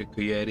younger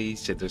Coyote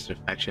said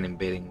doserfaction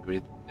invading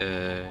grid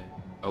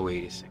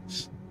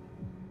 086.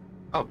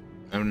 Oh,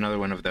 another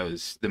one of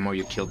those. The more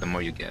you kill, the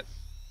more you get.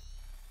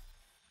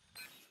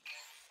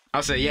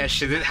 Also, yeah,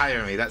 she did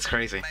hire me. That's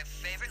crazy. My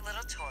favorite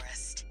little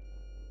tourist.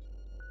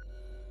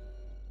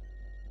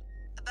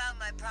 About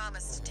my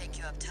promise to take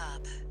you up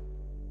top.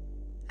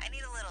 I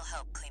need a little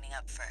help cleaning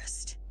up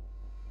first.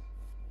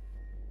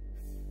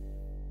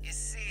 You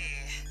see,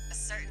 a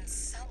certain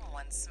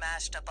someone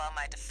smashed up all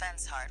my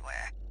defense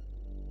hardware.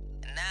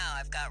 And now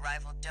I've got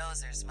rival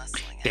dozers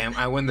muscling in. Damn,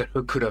 I wonder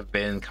who could have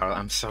been, Carl.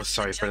 I'm so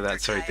sorry for that.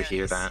 Sorry to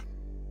hear that.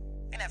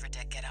 We never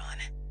did get on.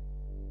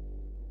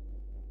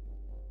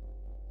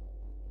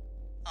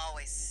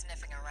 Always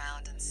sniffing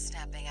around and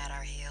snapping at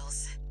our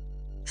heels.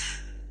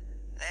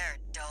 They're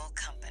dull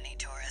company,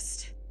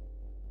 tourist.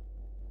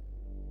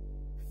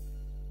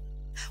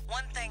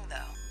 One thing,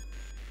 though.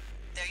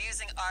 They're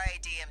using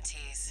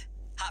RADMTs,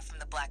 hot from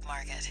the black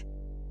market.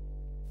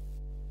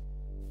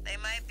 They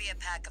might be a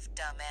pack of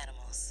dumb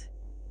animals,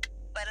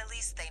 but at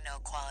least they know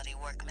quality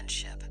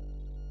workmanship.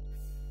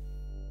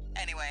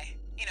 Anyway,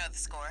 you know the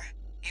score.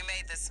 You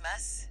made this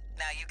mess,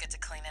 now you get to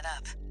clean it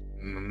up.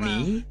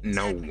 Me? Well,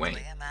 No technically,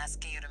 way. I'm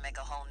asking you to make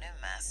a whole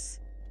new mess.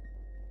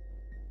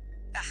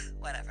 Ah,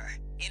 whatever.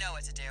 You know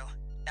what to do.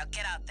 Now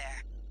get out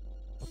there.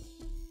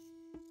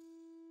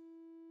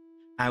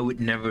 I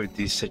would never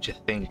do such a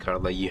thing,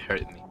 Carla. You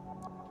hurt me.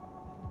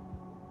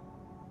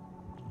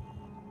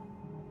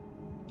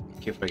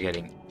 Keep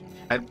forgetting.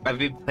 I've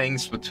been playing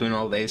Splatoon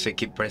all day, so I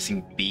keep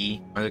pressing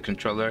B on the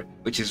controller,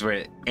 which is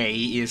where A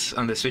is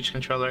on the Switch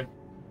controller.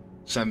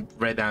 So I'm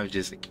right now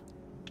just like,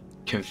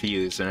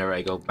 confused whenever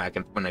I go back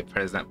and when I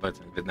press that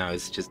button, but now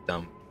it's just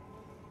dumb.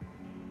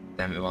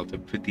 Damn it, Walter,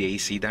 put the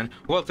AC down.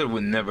 Walter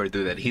would never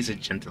do that. He's a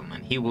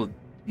gentleman. He will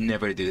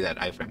never do that,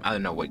 iframe. I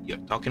don't know what you're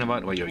talking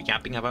about, what you're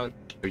yapping about.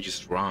 You're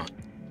just wrong.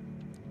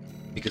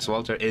 Because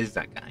Walter is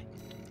that guy.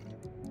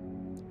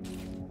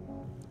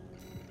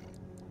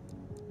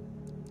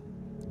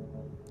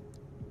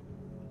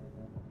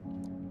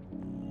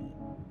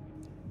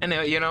 And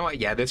you know what?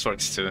 Yeah, this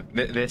works too.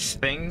 This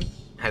thing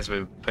has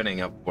been putting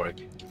up work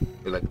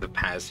for like the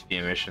past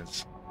few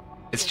missions.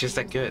 It's just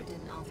that good.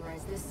 Didn't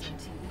authorize this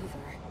CT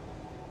either.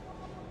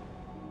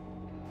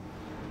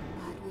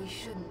 But we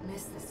shouldn't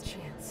miss this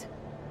chance.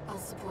 I'll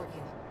support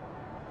you.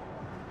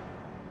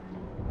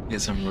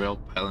 There's some real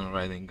pylon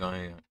riding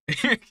going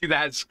on.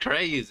 That's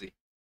crazy.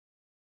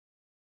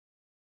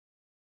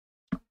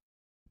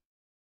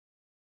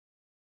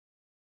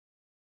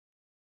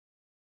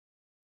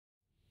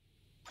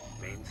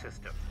 Main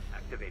system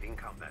activating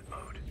combat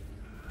mode.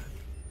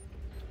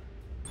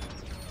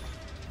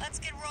 Let's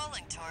get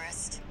rolling,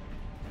 tourist.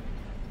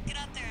 Get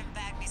out there and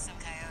bag me some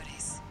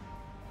coyotes.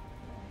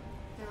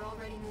 They're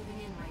already moving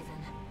in,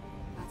 Raven.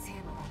 Let's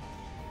handle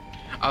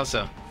them.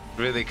 Also,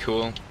 really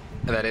cool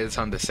that it's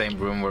on the same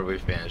room where we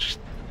finished.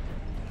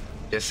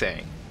 Just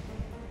saying.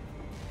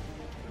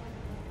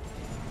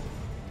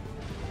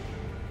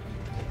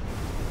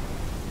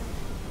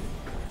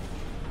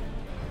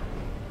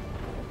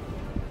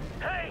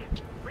 Hey,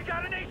 we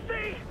got an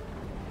AC!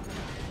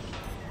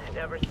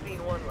 Never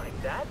seen one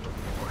like that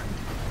before.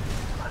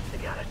 Must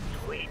have got a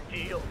sweet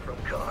deal from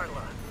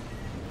Carla.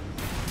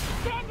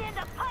 Send in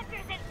the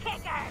punchers and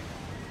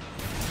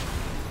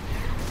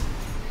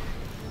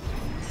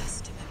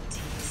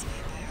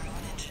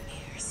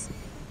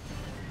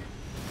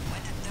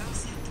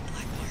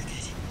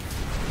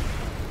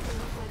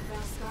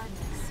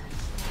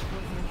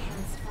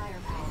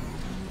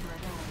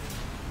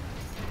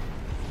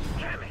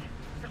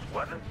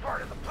wasn't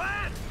part of the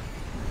plan!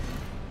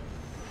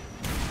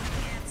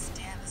 Can't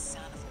stand the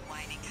sound of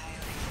whiny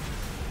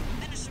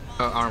coyote. Finish him off.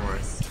 Oh, armor.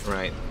 tourist.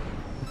 Right.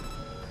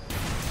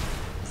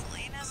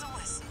 Clean as a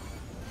whistle.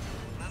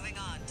 Moving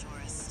on,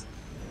 tourist.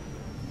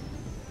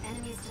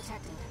 Enemies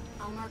detected.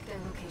 I'll mark their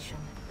location.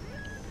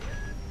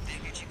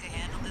 Figured you could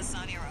handle this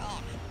on your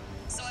own.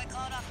 So I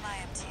called off my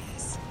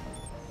MTAs.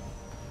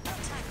 No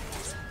time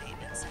for some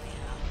maintenance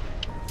anyhow.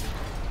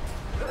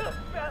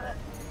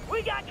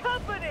 We got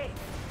company!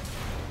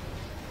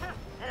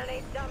 And it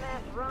ain't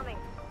dumbass Rummy.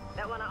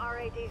 That one of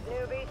RAD's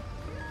newbies.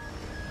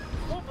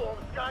 We'll blow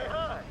the sky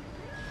high!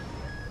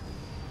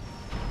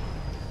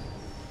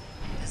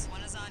 This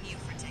one is on you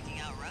for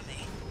taking out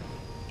Rummy.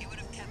 You would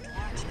have kept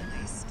watch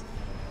at least.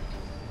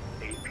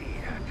 AP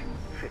at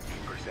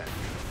 50%.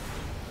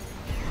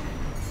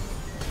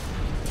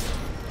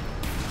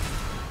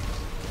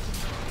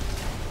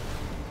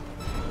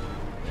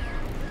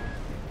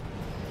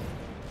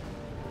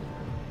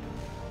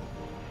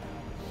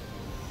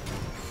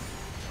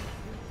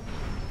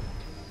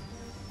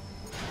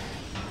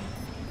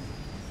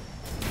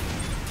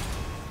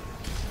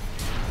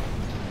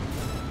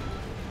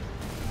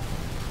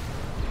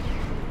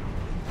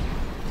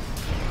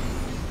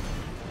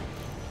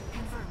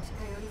 Confirmed.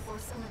 Coyote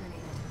force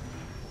eliminated.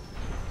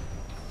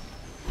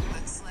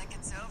 Looks like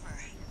it's over.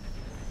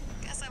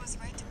 Guess I was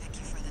right to pick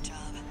you for the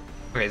job.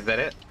 Okay, is that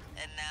it?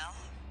 And now,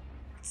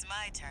 it's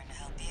my turn to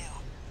help you.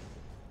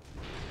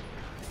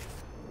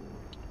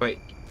 Wait,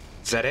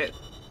 is that it?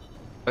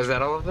 Was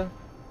that all of them?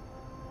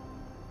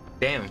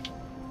 Damn.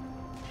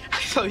 I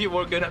thought you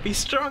were gonna be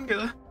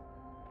stronger.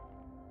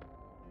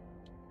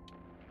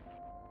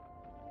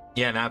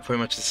 Yeah, now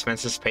pretty much the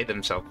expenses pay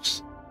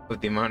themselves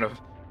with the amount of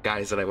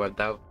guys that I wiped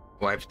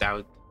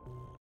out.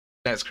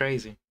 That's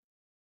crazy.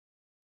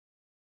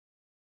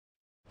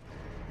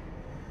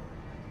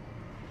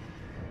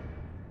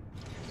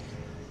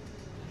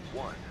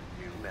 One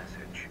new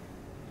message.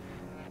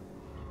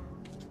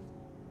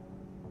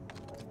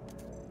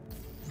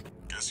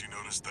 Guess you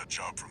noticed that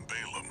job from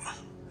Balaam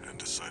and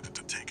decided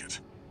to take it.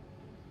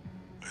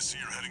 I see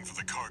you're heading for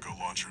the cargo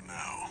launcher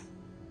now.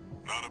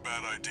 Not a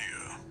bad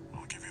idea,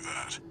 I'll give you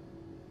that.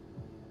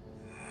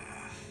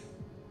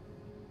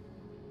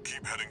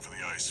 Keep heading for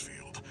the ice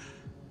field.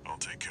 I'll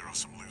take care of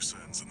some loose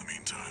ends in the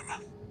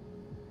meantime.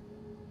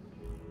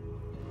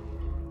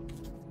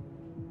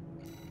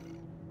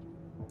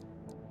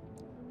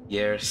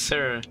 Yes,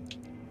 sir.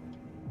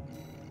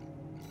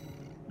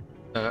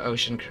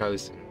 Ocean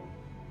crossing.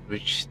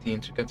 Reach the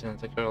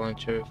intercontinental cargo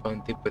launcher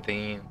found deep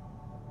within.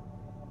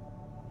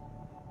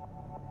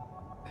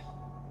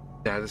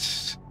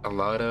 That's a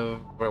lot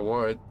of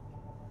reward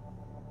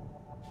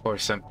for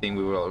something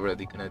we were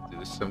already gonna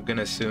do. So I'm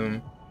gonna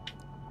assume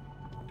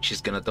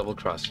she's gonna double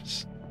cross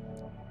us.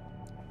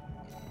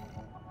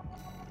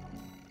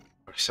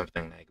 Or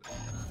something like that.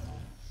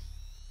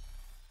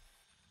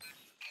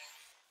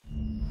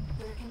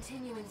 We're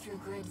continuing through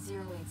Grid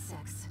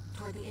 086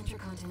 toward the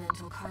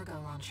Intercontinental Cargo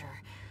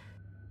Launcher.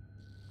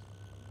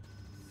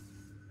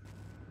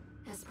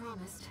 As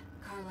promised,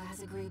 Carla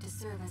has agreed to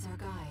serve as our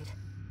guide.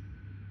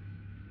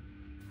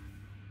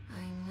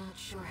 I'm not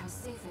sure how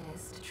safe it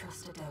is to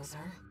trust a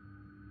dozer.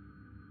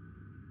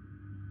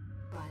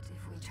 But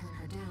if we turn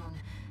her down,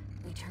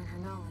 we turn her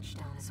knowledge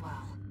down as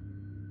well.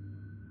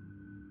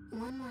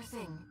 One more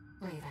thing,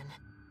 Raven.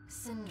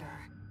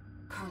 Cinder.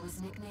 Carla's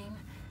nickname?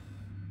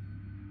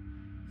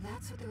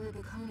 That's what the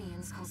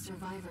Rubiconians call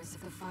survivors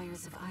of the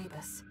fires of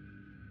Ibis.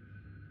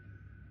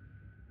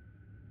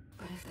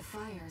 But if the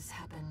fires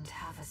happened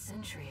half a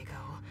century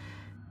ago...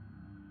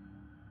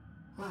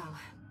 well,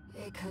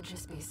 it could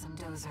just be some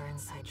dozer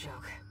inside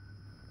joke.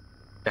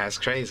 That's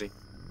crazy.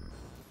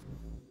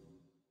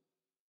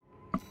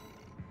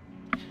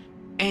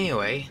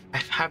 Anyway, I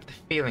have the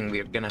feeling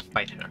we're gonna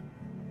fight her.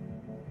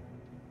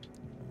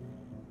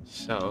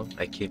 So,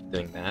 I keep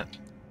doing that.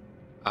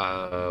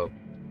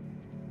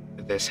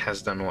 This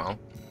has done well.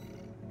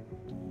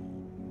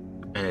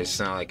 And it's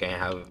not like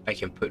I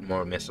can put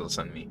more missiles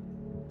on me.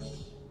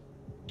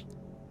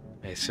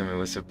 I assume it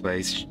was a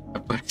place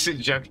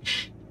joke.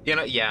 You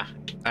know, yeah,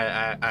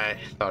 I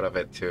thought of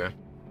it too.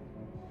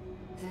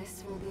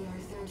 This will be our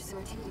third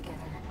sortie together,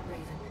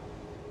 Raven.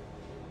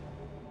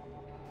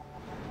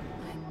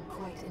 I'm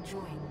quite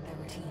enjoying the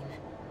routine.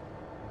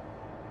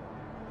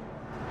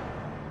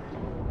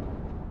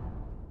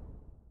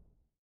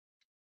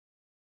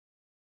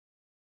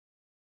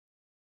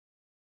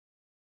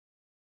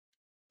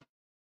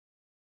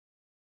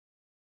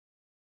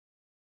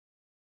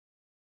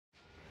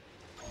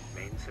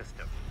 Main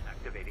system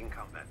activating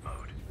combat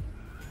mode.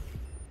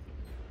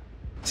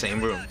 Same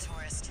Here we room. go,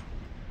 tourist.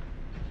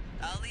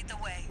 I'll lead the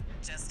way,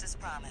 just as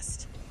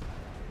promised.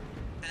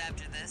 But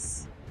after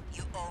this,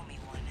 you owe me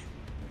one.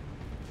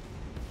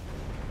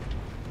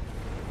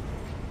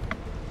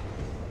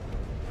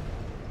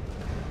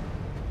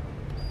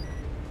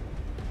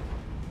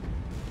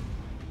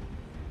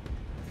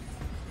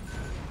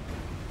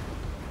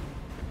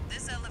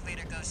 This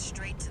elevator goes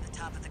straight to the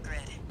top of the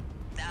grid,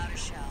 the outer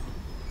shell.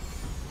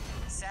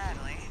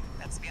 Sadly,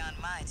 that's beyond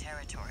my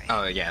territory.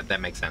 Oh yeah, that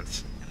makes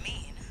sense. I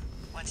mean,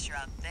 once you're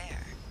out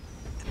there,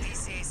 the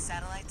PCA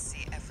satellites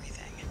see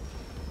everything.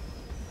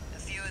 A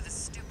few of the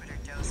stupider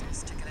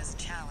dozers took it as a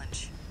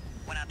challenge,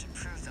 went out to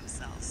prove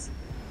themselves.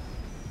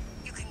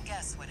 You can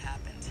guess what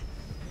happened.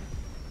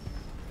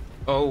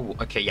 Oh,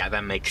 okay, yeah,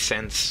 that makes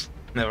sense.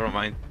 Never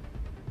mind.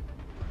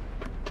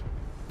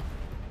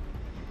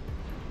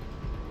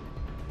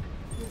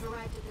 We've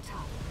arrived at the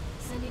top,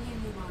 sending you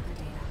new marker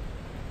data.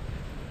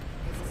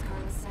 As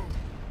Carla said,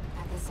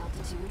 at this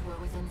altitude,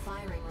 we're within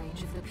firing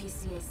range of the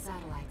PCA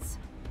satellites.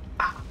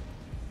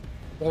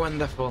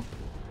 Wonderful.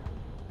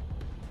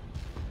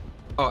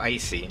 Oh, I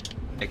see.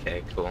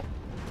 Okay, cool.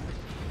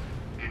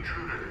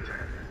 Intruder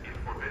detected in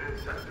forbidden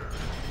sector.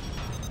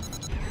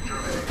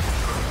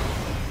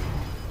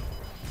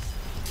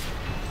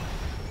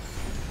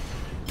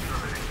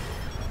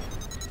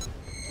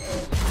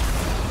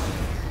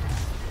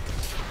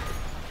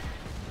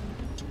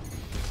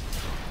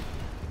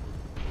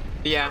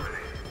 Yeah,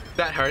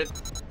 that hurt. At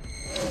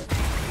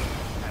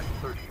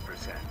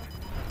 30%.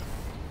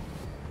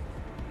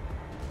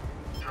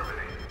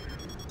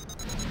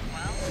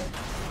 Well,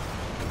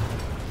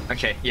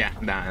 Okay, yeah,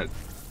 nah.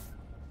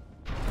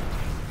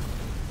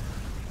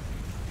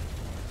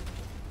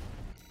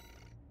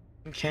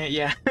 Okay,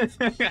 yeah,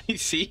 I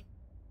see.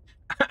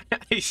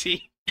 I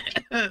see.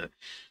 Yeah,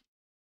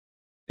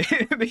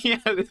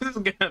 this is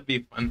gonna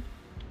be fun.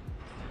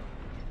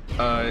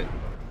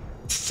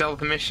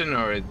 Stealth mission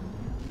or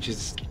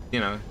just, you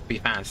know, be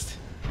fast.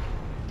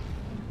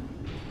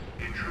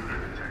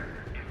 Intruder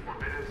detected in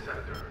forbidden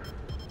sector.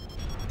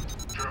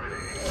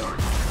 Terminating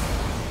target.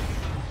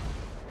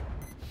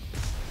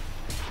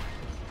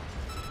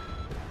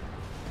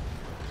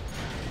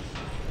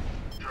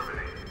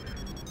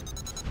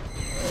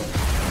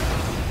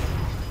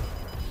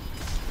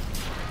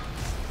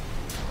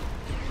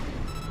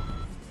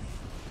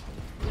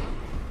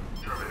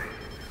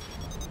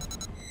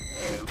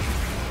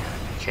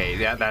 Okay,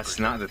 yeah, that's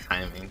not the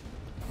timing.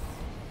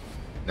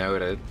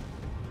 Noted.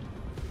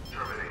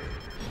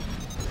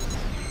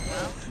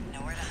 well,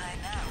 nowhere to hide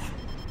now.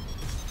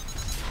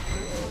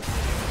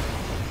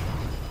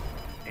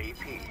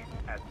 AP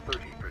at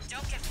 30%.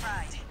 Don't get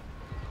fried.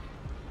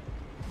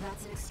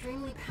 That's an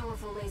extremely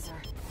powerful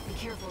laser. Be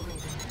careful,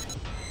 Raven.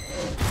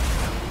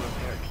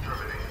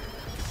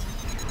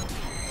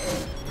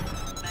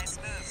 Nice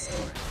move,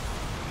 Stuart.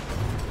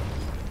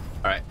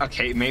 Alright,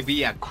 okay,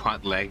 maybe a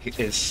quad leg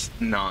is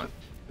not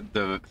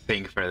the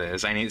thing for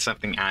this. I need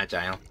something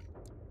agile.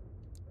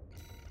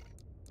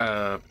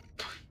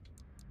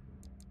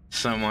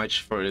 So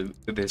much for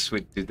this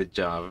would do the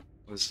job.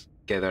 Let's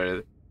get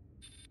our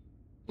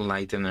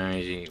light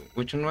energy.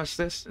 Which one was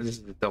this? This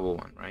is the double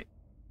one, right?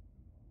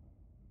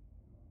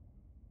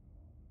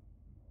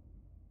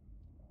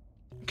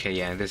 Okay,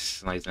 yeah, this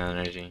is light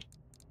energy.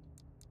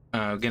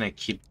 I'm gonna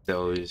keep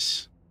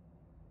those.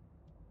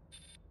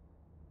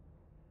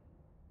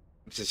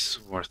 This is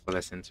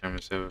worthless in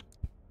terms of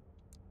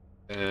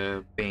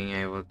being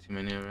able to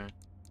maneuver.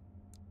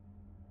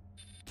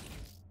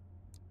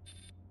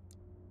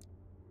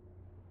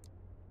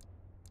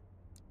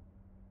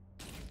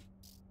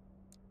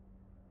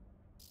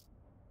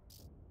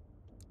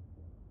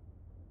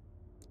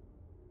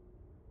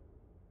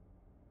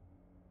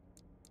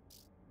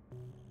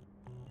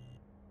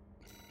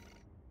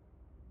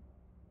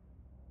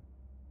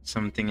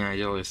 Something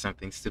agile or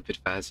something stupid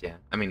fast, yeah.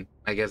 I mean,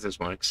 I guess this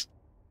works.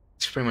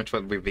 It's pretty much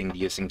what we've been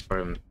using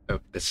from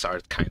the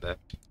start, kinda.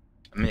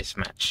 A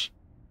mismatch.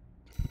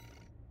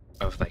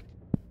 Of like...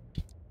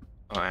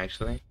 Oh,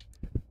 actually...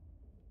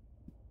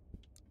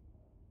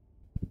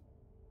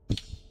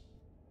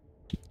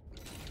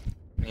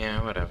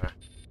 Yeah, whatever.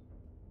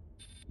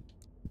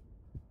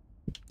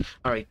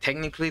 Alright,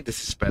 technically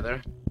this is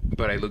better,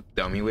 but I look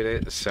dummy with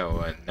it,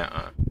 so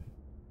nah.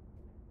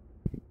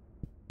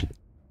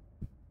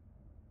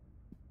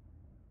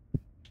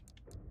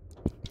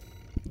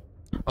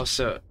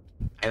 Also,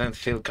 I don't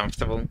feel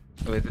comfortable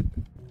with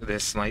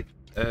this light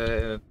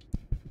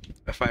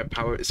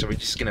firepower, so we're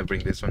just gonna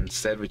bring this one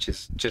instead, which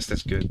is just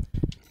as good.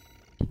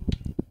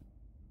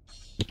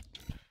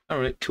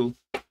 Alright, cool.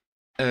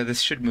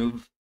 This should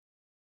move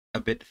a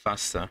bit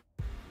faster.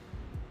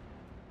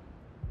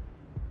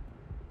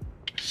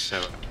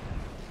 So...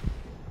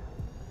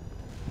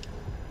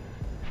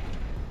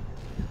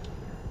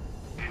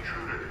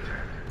 Intruder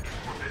detected.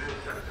 Forbidden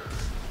sector.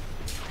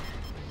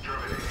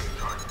 Terminating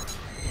target.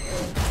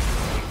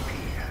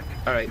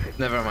 Alright,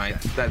 never mind.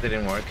 That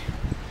didn't work.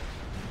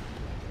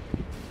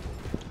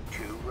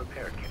 2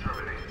 repair kit.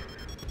 Terminated.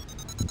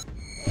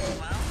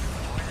 Well,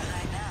 nowhere to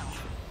hide now.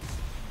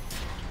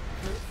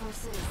 Brute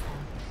force it is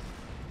then.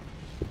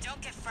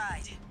 Don't get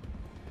fried.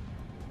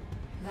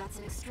 That's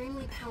an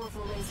extremely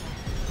powerful laser.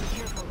 Be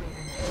careful,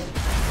 Raven.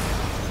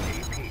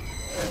 AP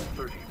at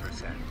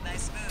 30%.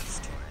 Nice moves,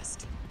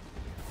 tourist.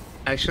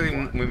 Actually,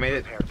 we made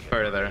it Repair kit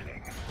further.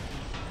 remaining.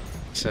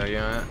 So, you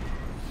know what?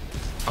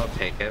 I'll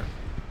take it.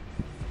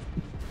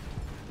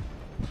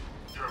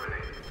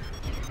 Terminated.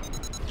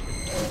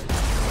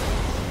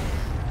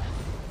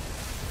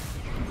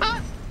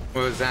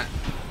 What was that?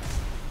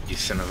 You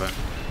son of a...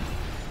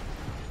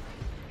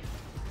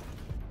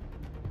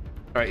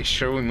 Alright,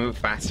 sure we move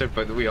faster,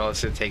 but we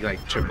also take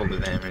like triple the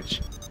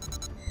damage.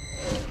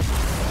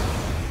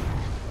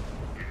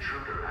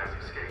 Intruder has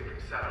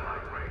escaped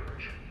satellite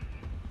range.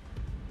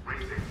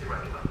 Raising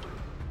threat level.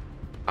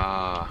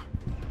 Ah.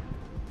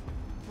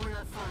 We're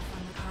not far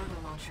from the cargo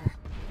launcher.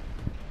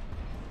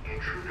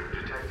 Intruder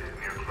detected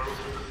near closed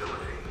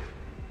facility.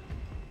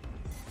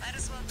 Might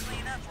as well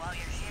clean up while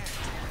you're here,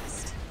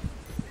 tourist.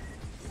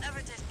 Never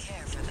did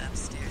care for the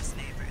upstairs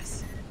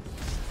neighbors.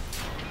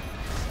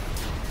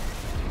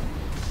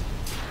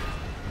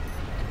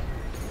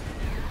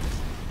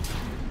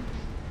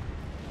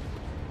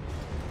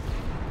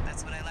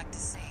 That's what I like to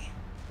see.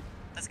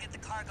 Let's get the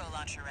cargo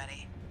launcher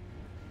ready.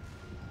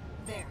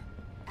 There.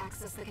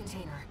 Access the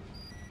container.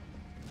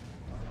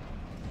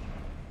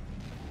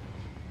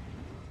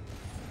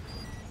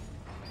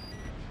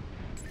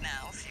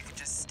 Now, if you could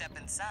just step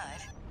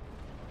inside.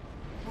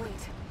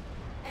 Wait.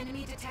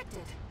 Enemy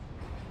detected.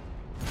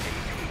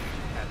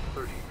 At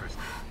 30%.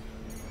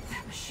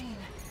 That machine.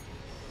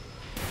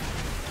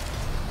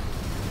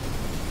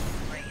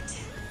 Great.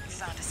 You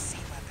found a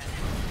sea weapon.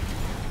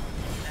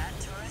 That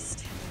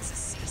tourist is a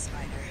sea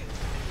spider.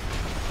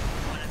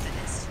 One of the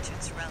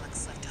Institute's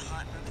relics left to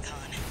haunt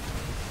Rubicon.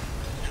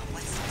 Now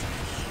what's it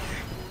doing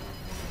here?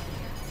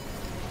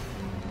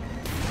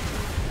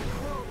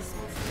 Coral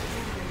response to the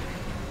generator.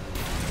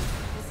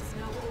 This is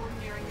no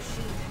ordinary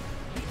machine.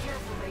 Be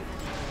careful, Raven.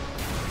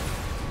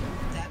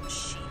 That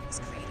machine was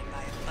created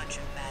by a bunch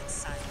of mad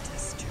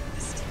scientists,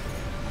 tourist.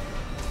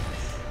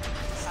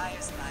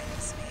 Fire's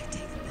Bibles may have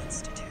taken the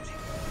Institute.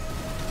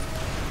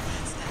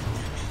 That's that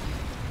then.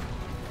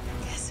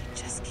 Guess you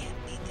just can't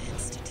beat the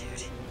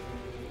Institute.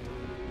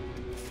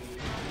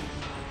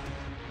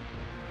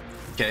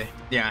 Okay,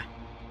 yeah.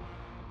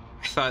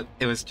 I thought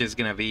it was just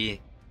gonna be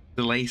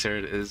the laser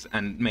is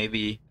and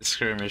maybe the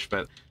skirmish,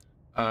 but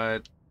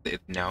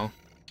no.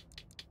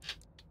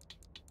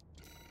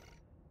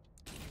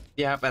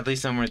 Yeah, at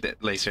least no more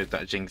laser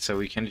dodging, so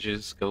we can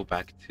just go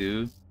back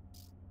to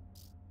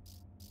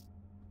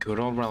good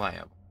old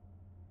reliable.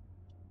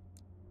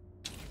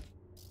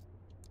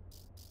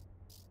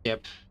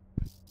 Yep.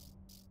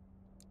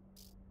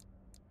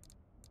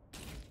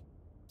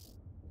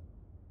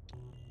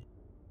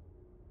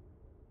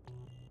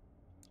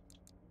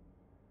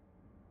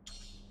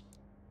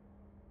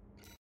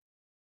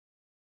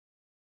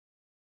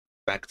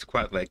 Back to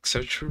quad leg,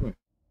 so true.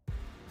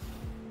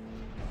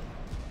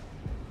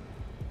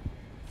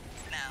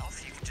 Now,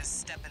 if you could just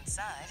step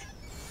inside.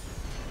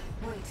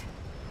 Wait.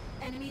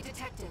 Enemy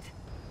detected.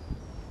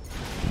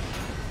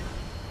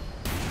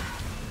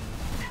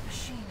 That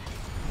machine.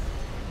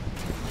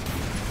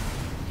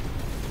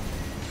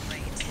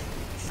 Great. You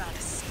found a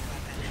sea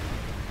weapon.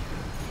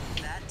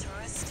 That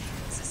tourist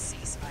is a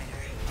sea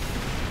spider.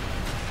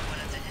 One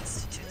of the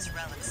Institute's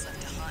relics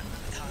left to haunt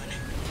Rubicon.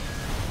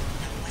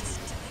 Now what's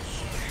it doing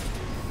here?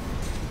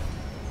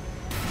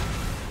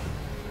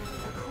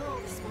 A coral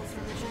response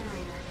from the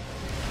generator.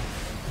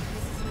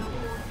 This is no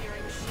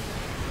ordinary machine.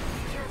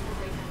 Be careful,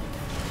 Raven.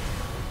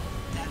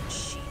 That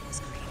machine was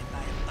created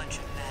by a bunch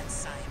of mad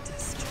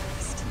scientists,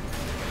 tourist.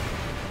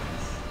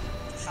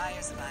 The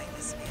fires of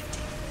Ignis may have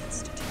taken the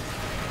Institute.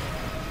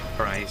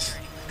 Price.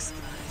 Dirty work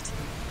survived.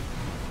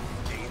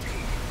 AP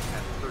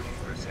at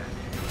 30%.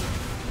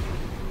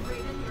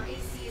 Raven, your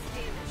AC is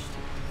damaged.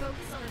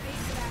 Focus on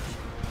evasive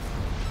action.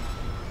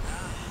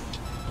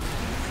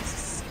 There's a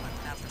sea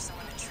weapon out for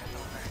someone to trip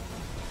over.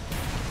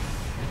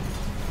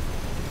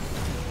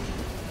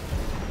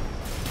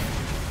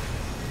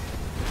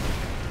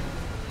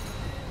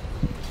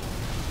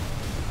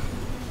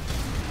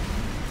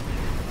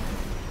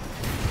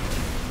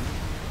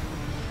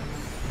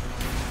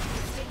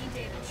 It's taking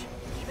damage.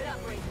 Keep it up,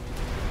 Raven.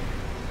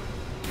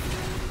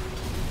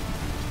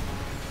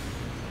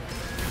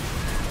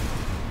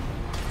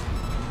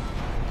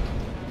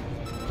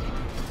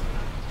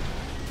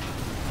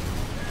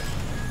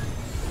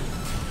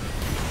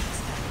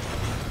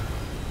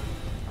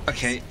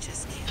 Okay.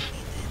 Just can't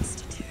beat the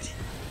Institute.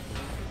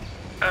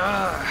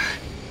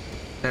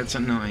 That's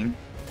annoying.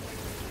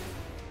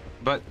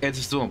 But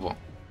it's doable.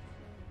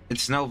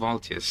 It's no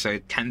Voltius, so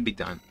it can be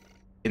done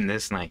in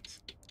this night.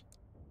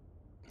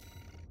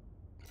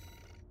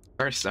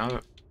 First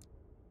off,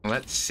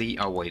 let's see.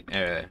 Oh wait,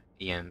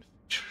 Ian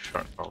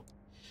shortfall.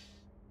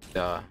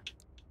 Duh.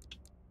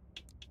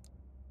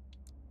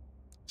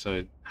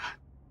 So,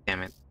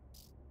 damn it.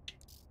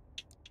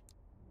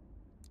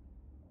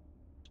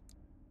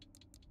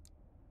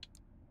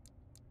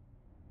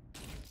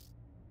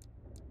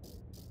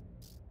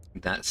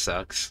 That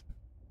sucks.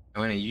 I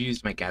want to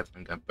use my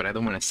Gatling gun, but I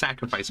don't want to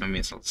sacrifice my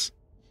missiles.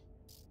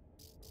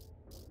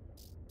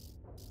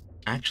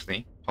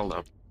 Actually, hold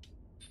up.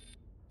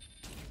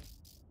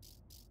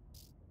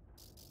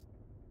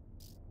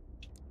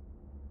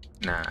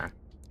 Nah,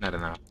 not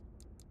enough.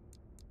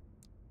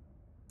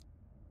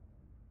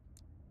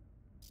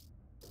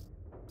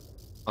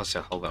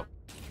 Also, hold up.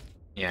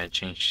 Yeah,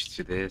 change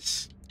to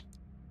this.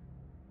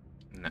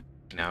 No.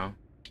 No.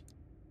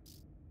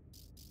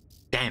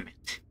 Damn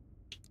it.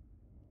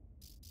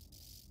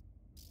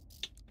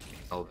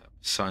 Hold up.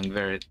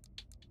 Songbird.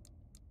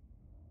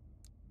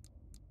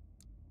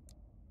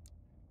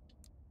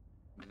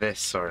 This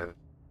sort of.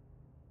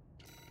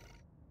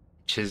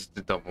 Which is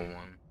the double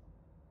one.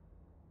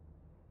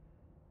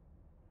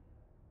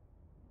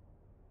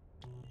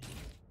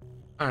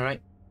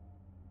 Alright.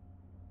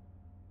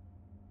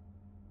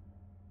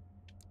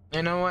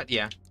 You know what?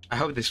 Yeah. I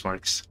hope this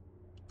works.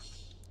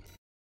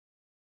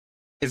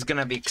 It's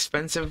gonna be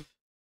expensive.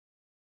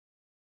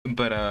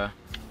 But,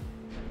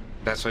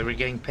 that's why we're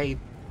getting paid.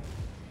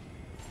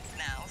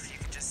 Now, if you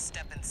could just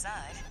step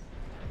inside.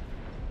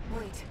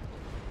 Wait.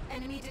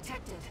 Enemy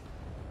detected.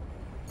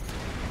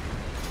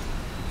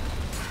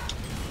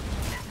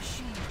 That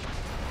machine.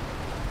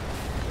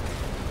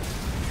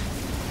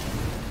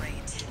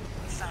 Great.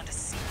 We found a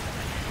sea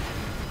weapon.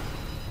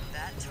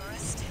 That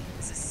tourist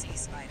is a sea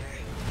spider.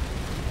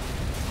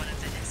 One of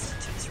the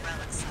Institute's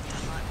relics left to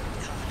haunt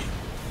Khan.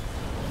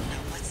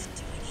 Now what's it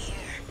doing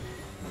here?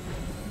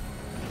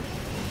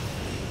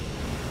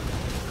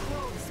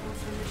 Quote smoke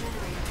from the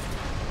generator.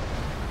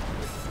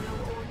 This is no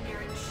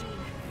ordinary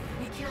machine.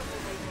 Be careful,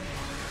 Raven.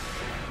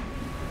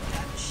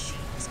 That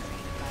machine was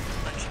created by a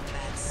bunch of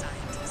mad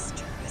scientists,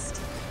 tourist.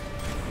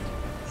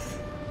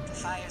 The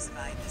fires of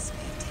Ibis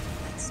may have taken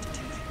the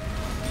Institute.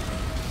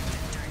 The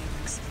Dirty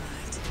Work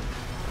survived.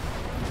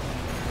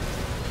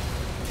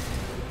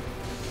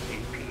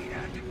 AP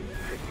at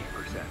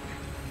 50%.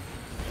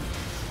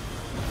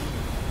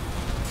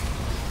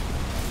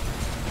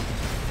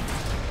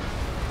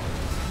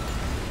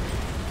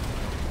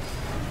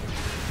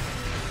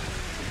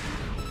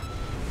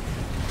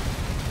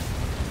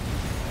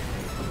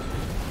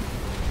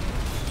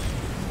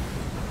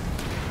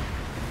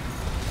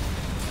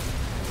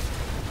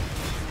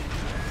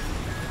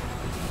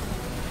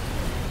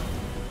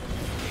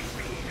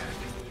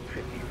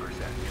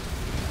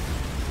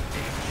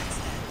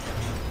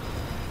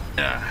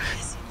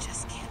 Guess you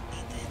just can't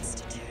beat the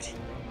Institute.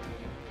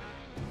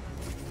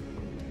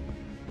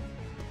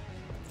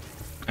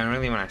 I don't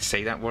really want to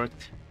say that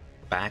worked.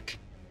 Back.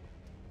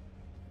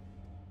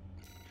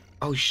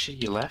 Oh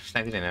shit, you left?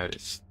 I didn't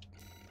notice.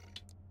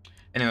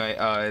 Anyway,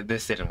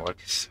 this didn't work,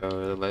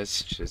 so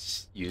let's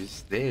just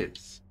use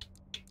this.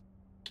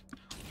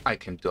 I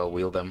can dual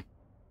wield them.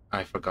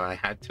 I forgot I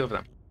had two of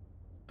them.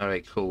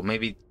 Alright, cool.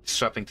 Maybe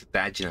swapping to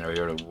that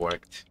generator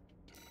worked.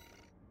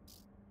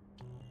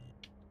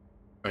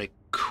 Alright,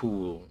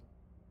 cool.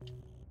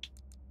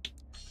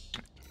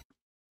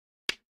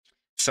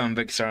 Some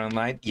books are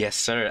online. Yes,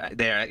 sir.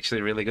 They are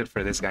actually really good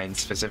for this guy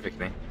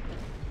specifically.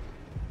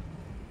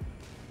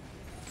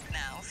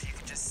 Now, if you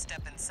could just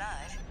step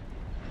inside.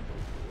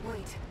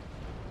 Wait.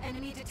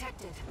 Enemy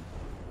detected.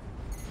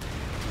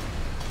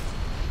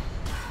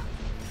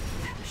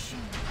 That machine.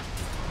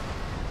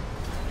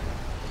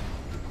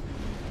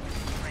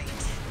 Great.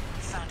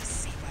 We found a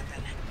sea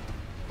weapon.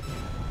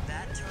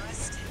 That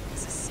tourist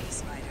is a sea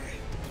spider.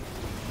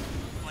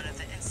 One of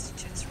the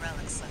Institute's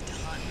relics left to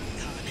haunt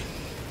Khan.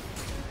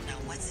 Now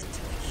what's it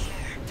doing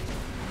here?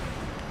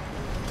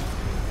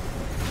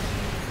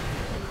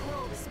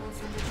 Quote smoke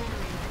from the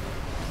generator.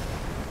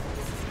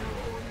 This is no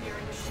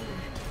ordinary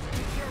machine.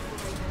 Be careful,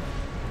 Raven.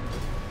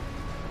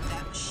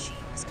 That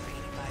machine was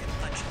created by a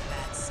bunch of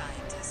mad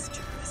scientists,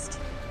 tourist.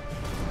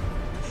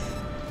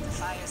 The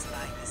fires of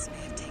Ibis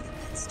may have taken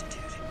the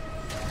Institute.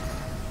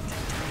 The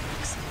Dirty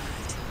Work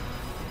survived.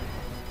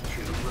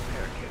 2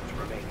 repair kits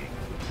remaining.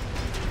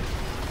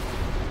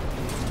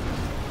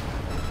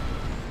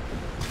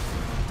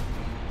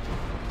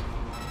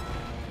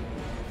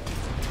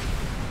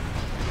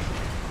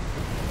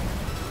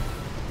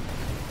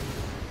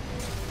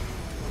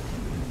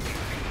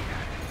 AP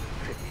at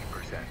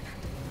 50%.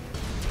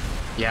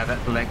 Yeah,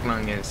 that leg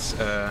lung is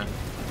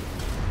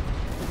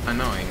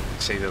annoying,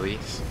 to say the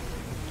least.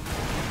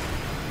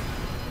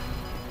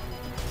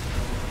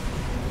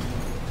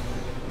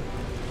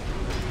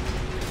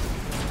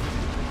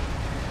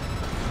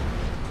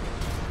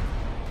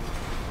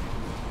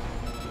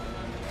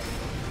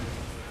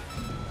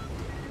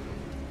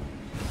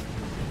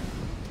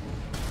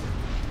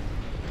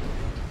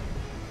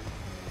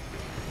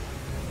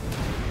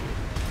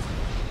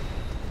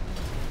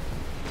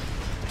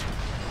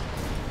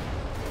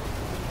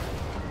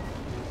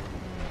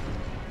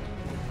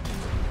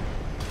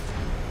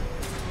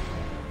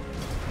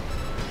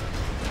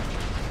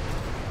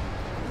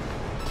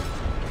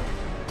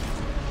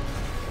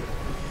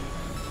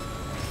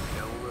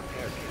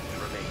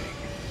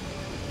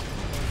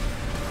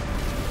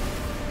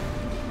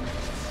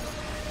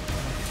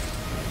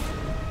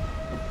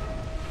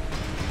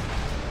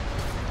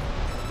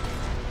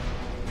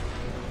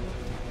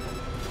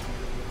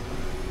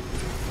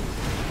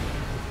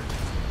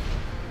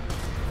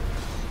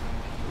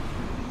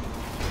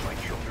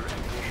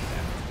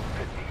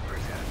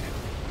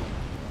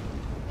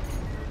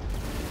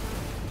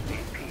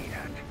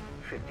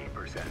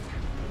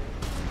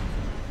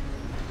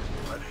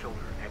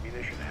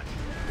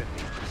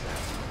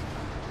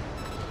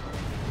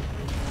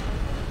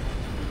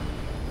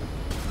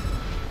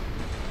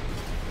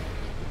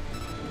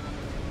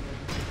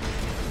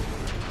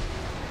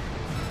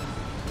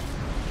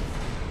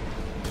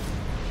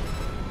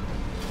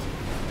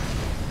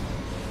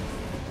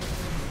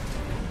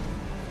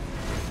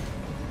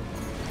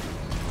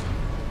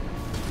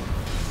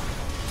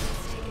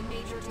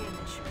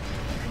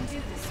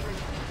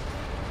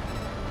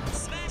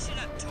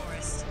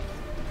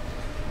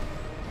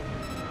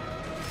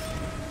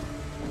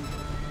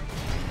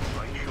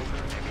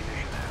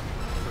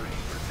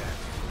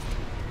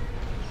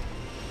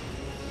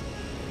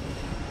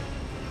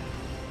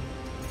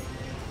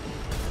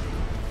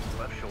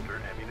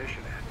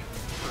 ignition at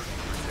 30%.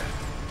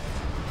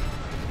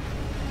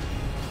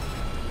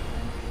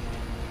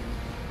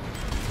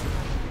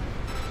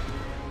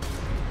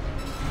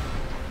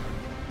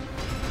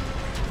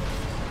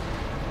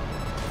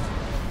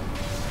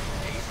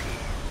 AP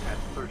at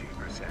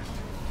 30%.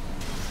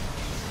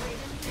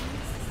 Raven,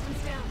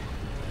 systems down.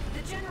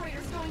 The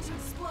generator's going to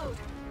explode.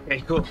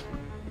 Okay, cool.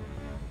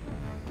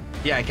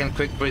 Yeah, I can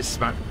quick boost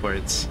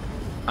backwards,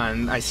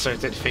 and I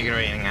started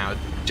figuring out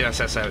just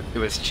as it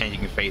was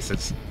changing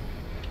faces,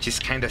 which is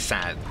kind of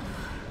sad.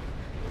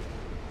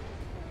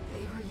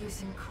 They were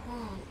using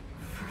coral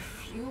for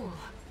fuel.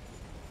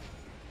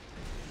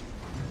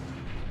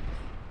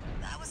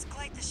 That was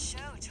quite the show,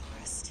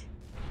 tourist.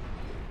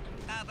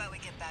 How about we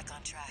get back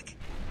on track?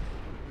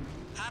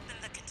 Hop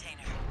in the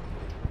container.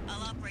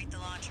 I'll operate the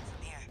launcher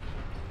from here.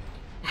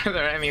 Are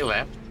there any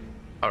left?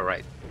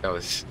 Alright, that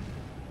was...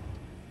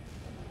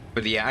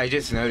 But yeah, I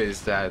just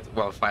noticed that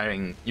while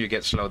firing, you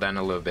get slowed down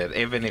a little bit,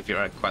 even if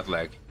you're at quad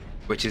leg,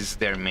 which is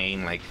their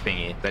main like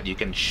thingy, that you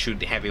can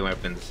shoot heavy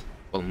weapons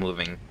while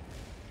moving,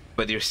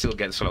 but you still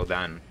get slowed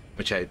down,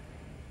 which I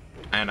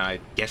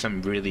guess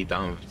I'm really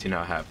dumb to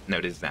not have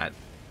noticed that.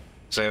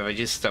 So if I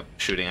just stop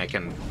shooting, I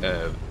can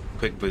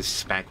quick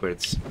boost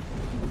backwards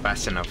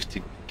fast enough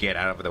to get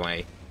out of the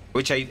way,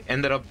 which I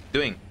ended up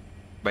doing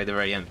by the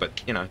very end,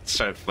 but you know, it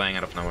started flying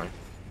out of nowhere.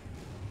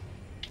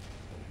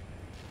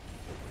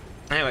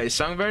 Anyway,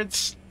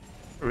 songbirds,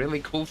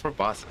 really cool for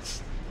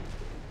bosses.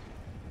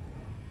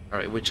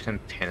 Alright, which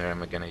container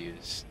am I gonna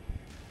use?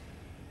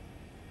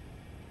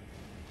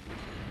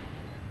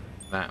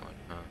 That one,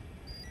 huh?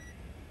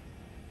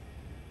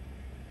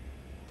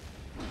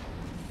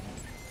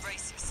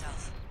 Brace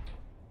yourself.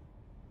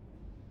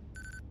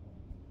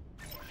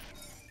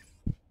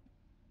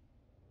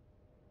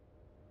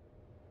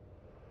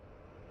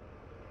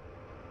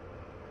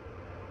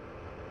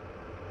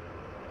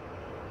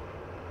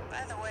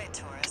 By the way,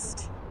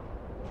 tourist,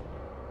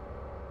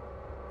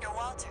 you're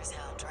Walter's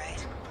hound,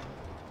 right?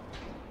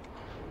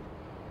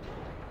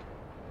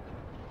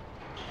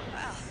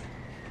 Well,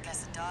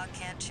 guess a dog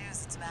can't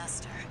choose its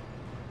master.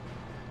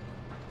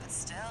 But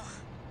still,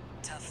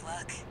 tough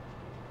luck.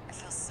 I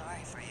feel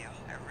sorry for you,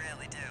 I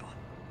really do.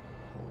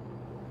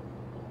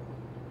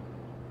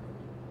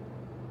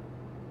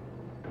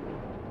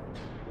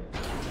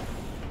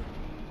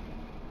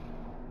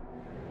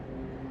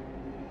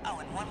 Oh,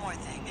 and one more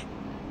thing.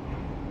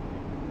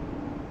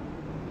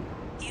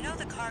 You know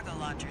the cargo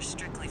launcher's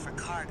strictly for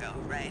cargo,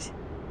 right?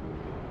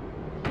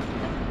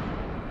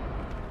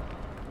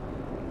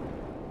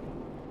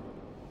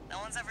 No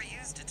one's ever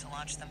used it to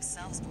launch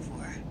themselves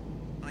before.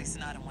 At least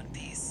not in one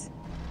piece.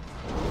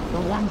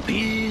 The One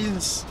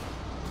Piece!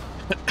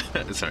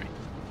 Sorry.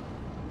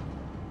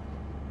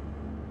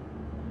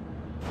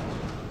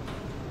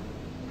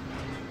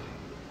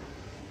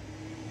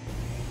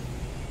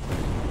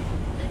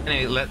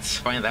 Anyway, let's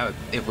find out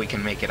if we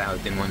can make it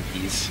out in one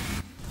piece.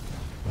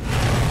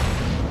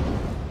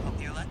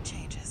 Hope your luck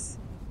changes.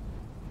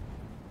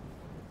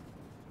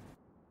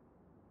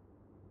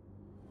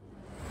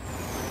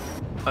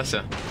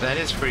 Also, that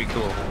is pretty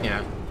cool, you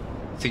know,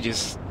 to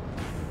just,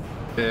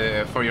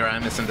 for your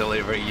Amazon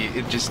delivery,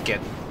 it just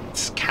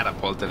gets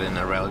catapulted in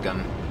a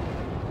railgun.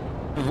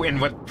 In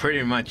what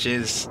pretty much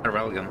is a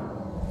railgun.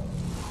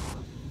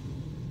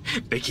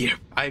 The Gear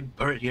 5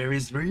 burger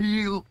is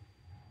real!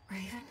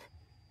 Raven?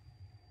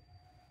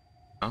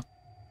 Huh?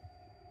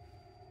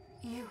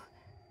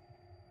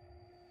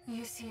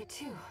 You see it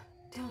too,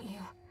 don't you?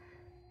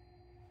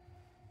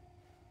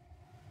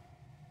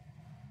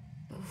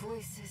 The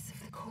voices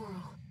of the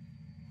coral.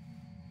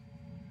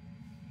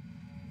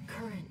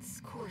 Currents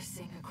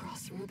coursing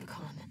across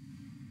Rubicon.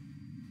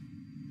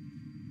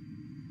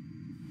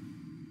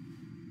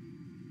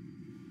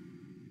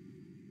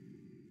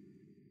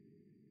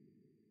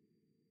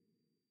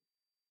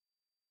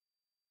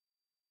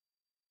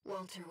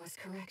 Walter was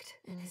correct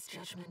in his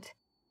judgment.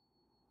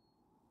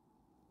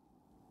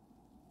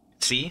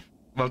 See?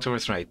 Walter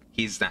was right.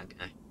 He's that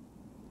guy.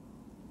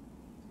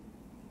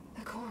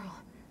 The coral.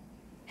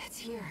 It's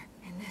here,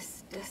 in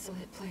this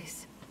desolate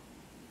place.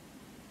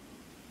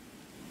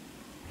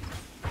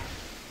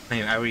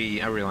 Hey, are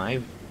we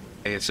live?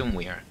 I assume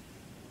we are.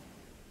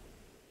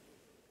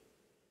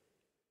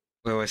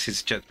 What was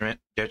his judgment?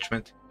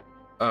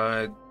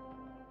 That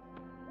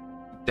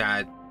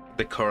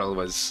the coral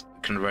was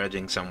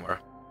converging somewhere.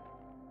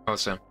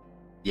 Also,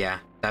 yeah,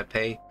 that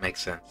pay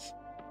makes sense.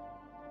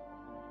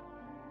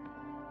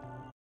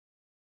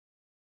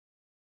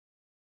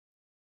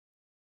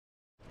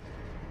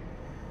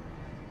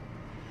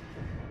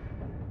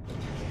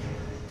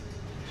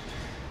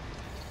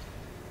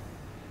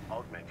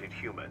 Augmented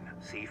Human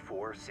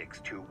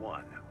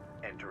C4621,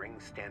 entering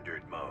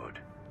standard mode.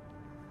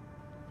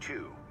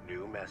 2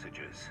 new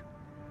messages.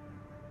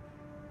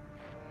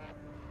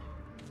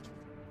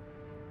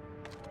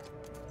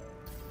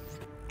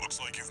 Looks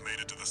like you've made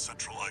it to the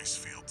central ice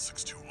field,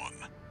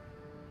 621.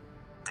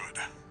 Good.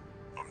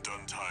 I'm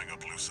done tying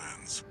up loose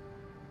ends.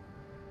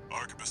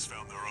 Arquebus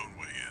found their own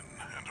way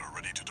in and are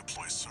ready to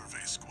deploy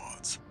survey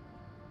squads.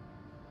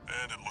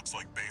 And it looks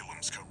like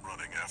Balam's come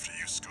running after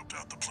you scoped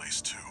out the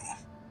place too.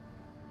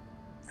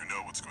 You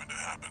know what's going to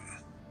happen.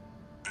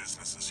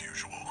 Business as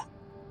usual.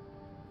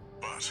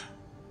 But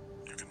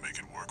you can make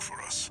it work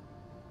for us.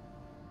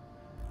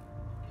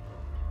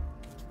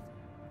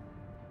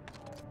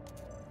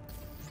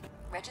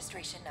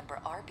 Registration number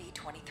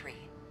RB23.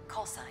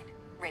 Call sign,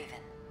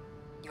 Raven.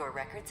 Your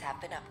records have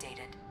been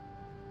updated.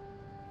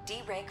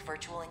 D-rank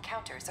virtual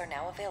encounters are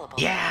now available.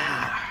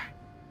 Yeah!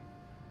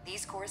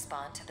 These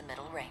correspond to the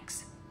middle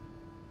ranks.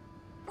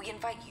 We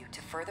invite you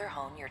to further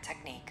hone your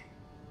technique.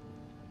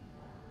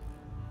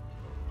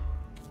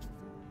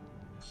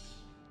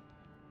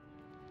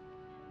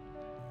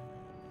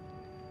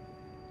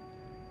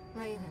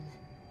 Raven,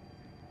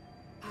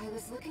 I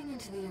was looking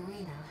into the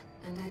arena,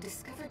 and I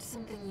discovered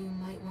something you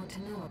might want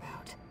to know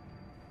about.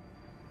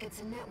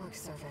 It's a network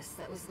service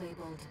that was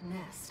labeled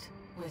Nest,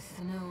 with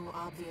no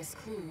obvious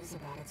clues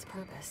about its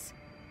purpose.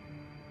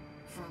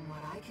 From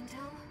what I can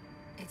tell,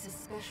 it's a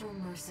special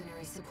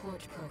mercenary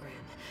support program,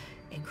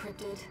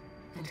 encrypted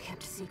and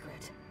kept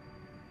secret.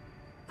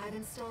 I've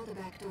installed a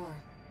backdoor,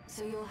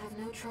 so you'll have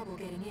no trouble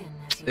getting in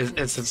as you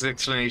It's please. an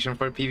explanation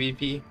for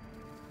PvP.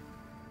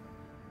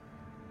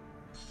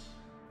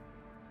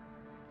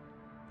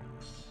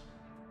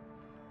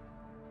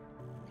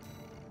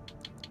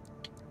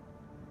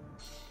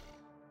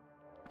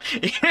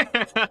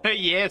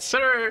 Yes,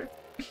 sir.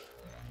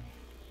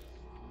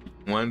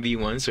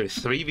 1v1s or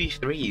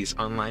 3v3s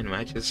online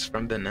matches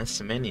from the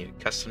Nest menu.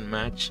 Custom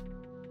match.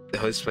 The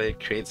host player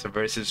creates a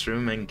versus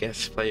room and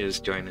guest players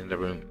join in the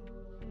room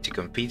to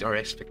compete or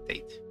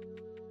spectate.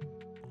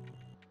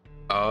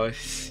 Oh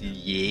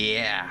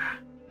yeah.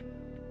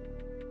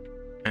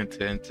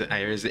 And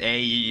Iris. Hey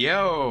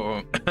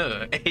yo.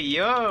 Hey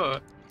yo.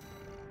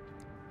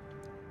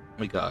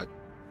 We got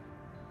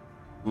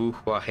Wu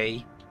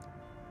Huahei,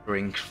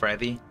 Ring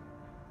Freddy,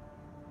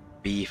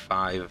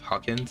 B5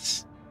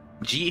 Hawkins,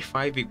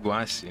 G5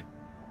 Iguazu,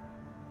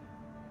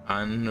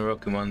 and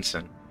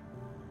Rokumonsen.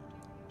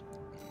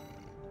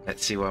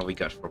 Let's see what we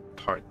got for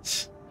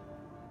parts.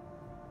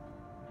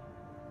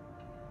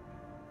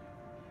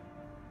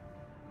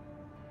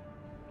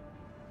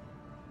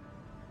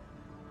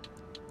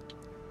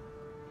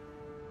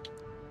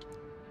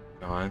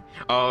 Go on.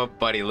 Oh,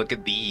 buddy, look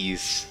at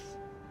these.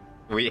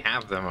 We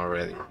have them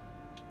already.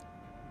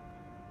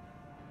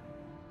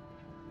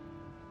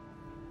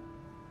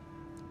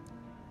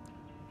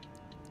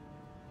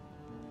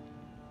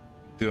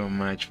 Do a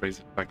match for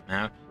the fuck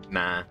now?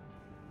 Nah.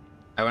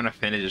 I wanna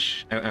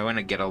finish. I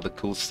wanna get all the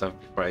cool stuff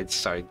before I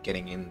start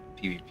getting in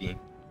PvP.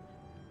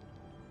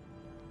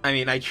 I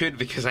mean, I could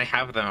because I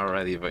have them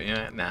already, but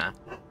yeah, nah.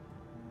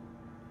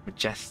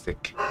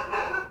 Majestic.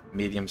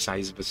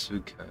 Medium-sized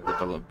bazooka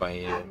developed by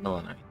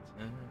Melanite.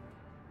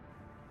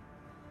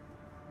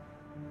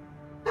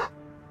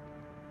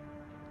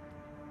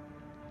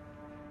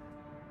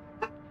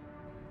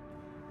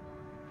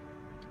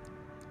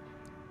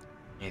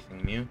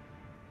 Anything new?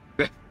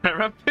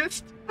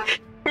 Therapist?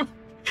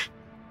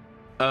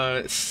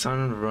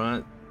 Sun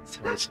Run.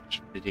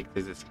 Such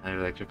predicted it's kind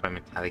of electric by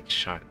metallic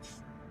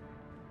shards.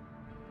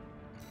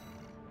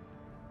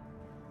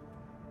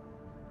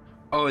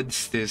 Oh,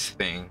 it's this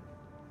thing.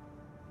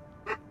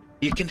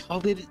 You can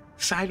hold it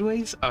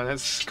sideways? Oh,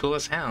 that's cool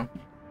as hell.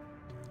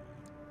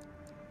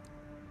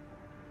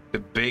 The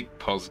big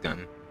pulse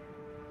gun.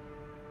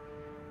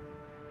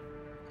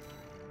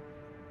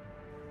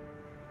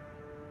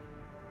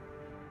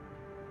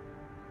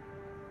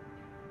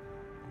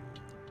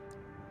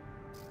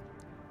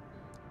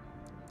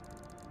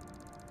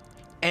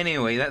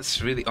 Anyway,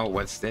 that's really... Oh,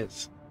 what's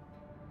this?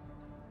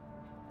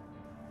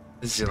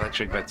 This is the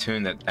electric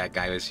batoon that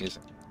guy was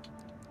using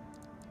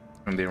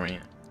from the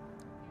arena.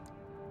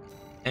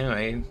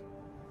 Anyway,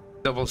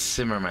 double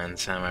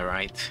Zimmermans, am I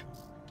right?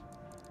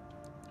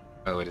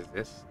 Oh, what is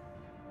this?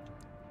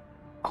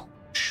 Oh,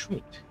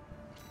 shoot.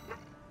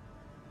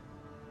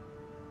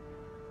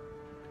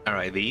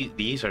 Alright,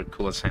 these are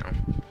cool as hell.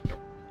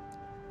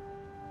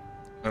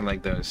 I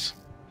like those.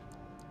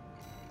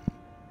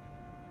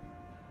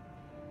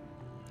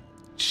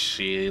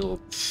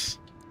 Shields.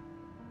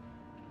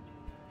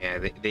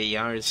 Yeah, they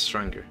are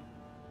stronger.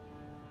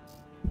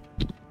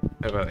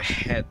 How about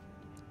head?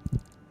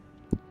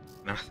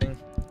 Nothing?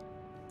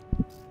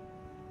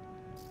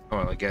 Oh,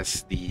 well, I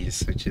guess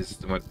these, which is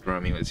what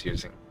Romy was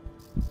using.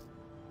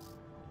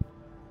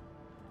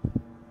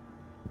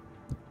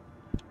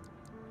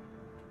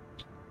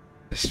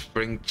 The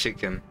spring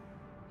chicken.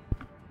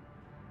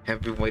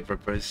 Heavyweight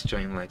reverse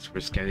joint legs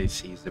for Scary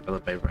Seas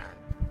developed by Rad.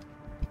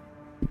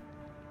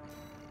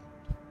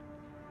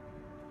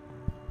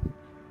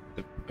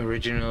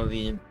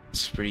 Originally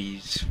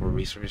sprees for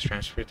resource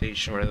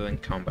transportation rather than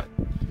combat.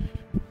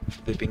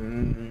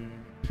 Flipping.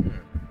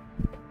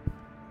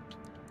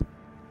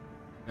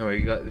 No,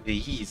 we got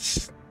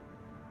these.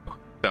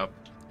 Up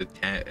the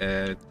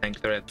tank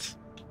threats.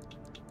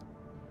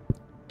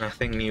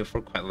 Nothing new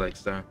for quad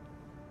legs though.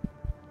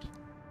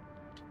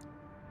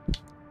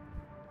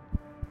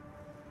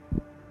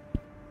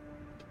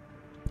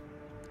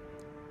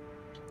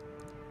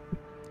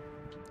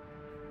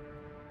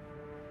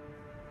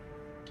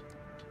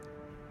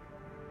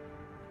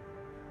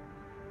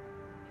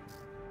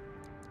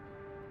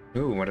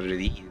 Ooh, what are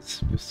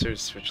these?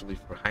 Boosters especially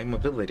for high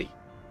mobility.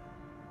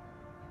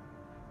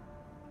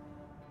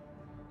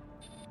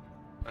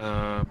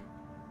 I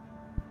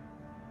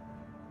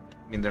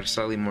mean, they're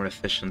slightly more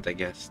efficient, I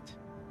guess.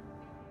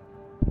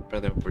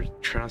 But over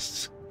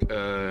trust,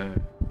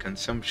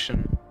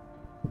 consumption.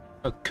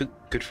 Oh,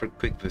 good for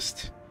quick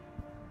boost.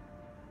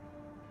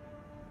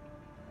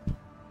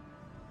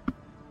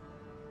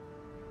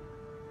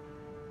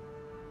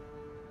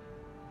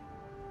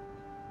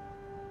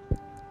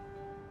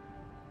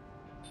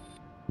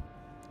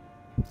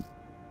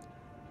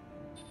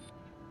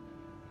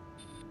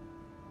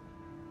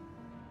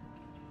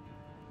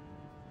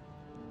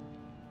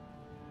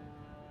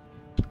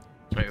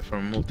 Right,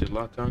 for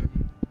multi-lock on.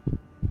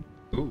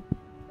 Ooh.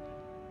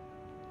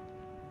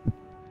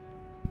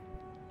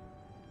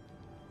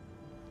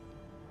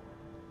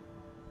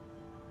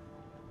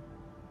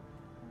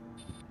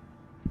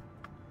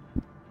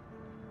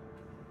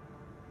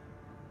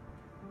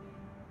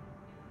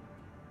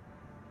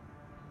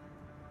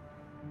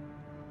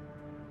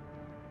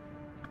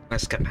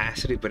 Less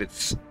capacity, but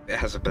it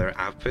has a better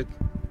output,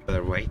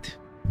 better weight.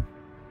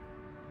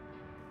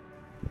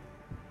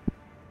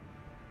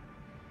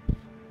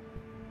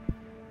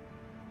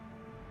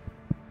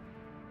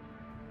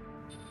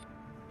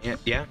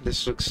 Yeah,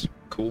 this looks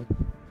cool.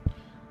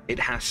 It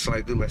has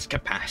slightly less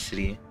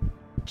capacity,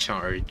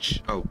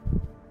 charge. Oh,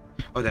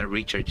 that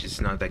recharge is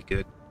not that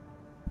good.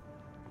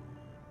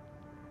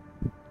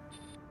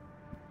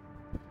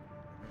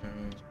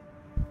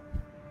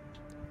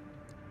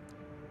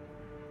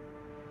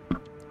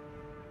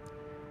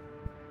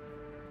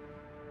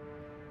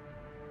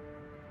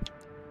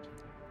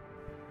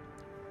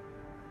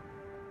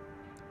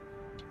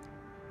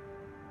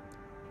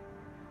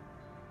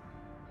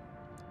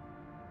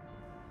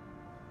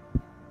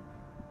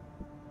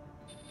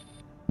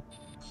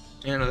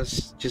 Yeah,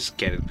 let's just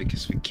get it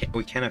because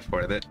we can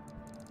afford it.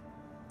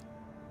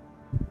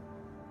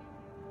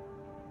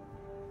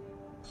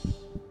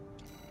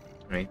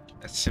 Right,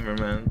 a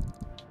Zimmerman.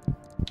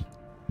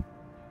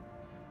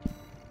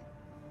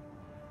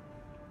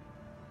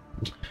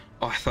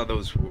 Oh, I thought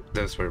those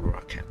were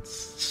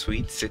rockets.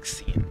 Sweet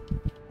 16.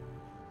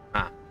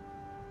 Ah.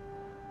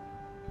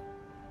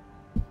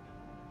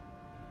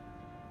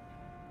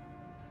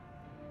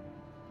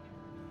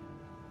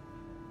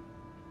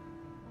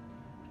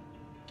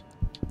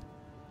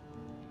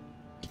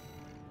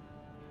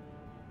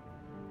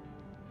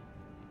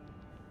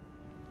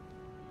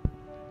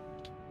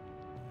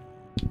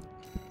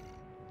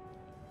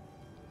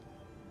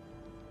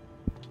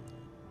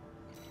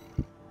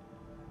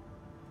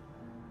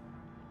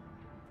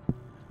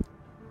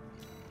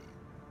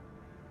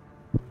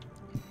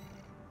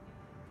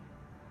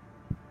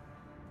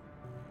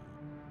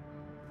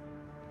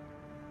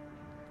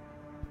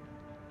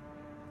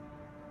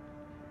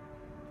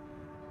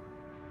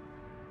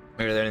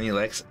 Are there any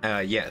legs?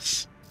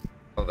 Yes.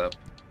 Hold up.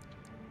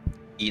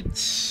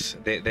 It's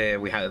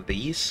we have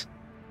these,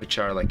 which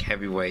are like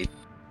heavyweight,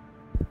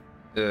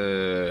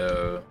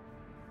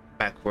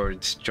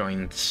 backwards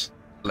joints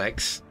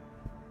legs.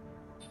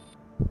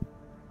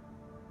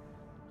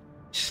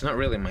 It's not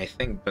really my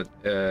thing, but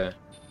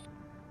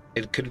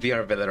it could be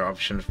our better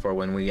option for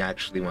when we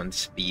actually want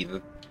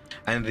speed.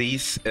 And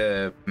these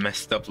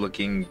messed up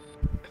looking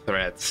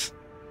threads.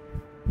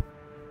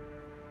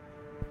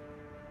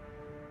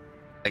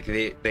 Like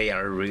they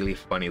are really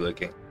funny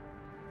looking.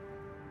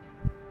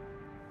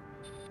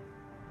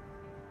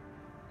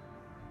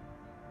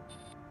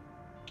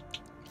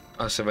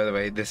 Also, by the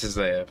way, this is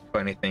the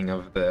funny thing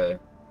of the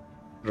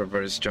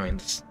reverse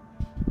joints.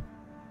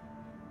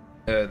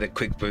 The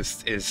quick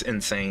boost is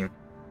insane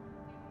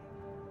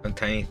on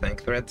tiny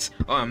tank threads.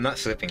 Oh, I'm not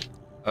slipping.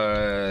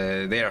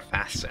 They are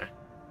faster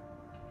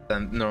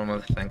than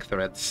normal tank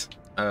threads.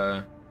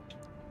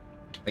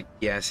 Like,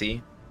 yeah,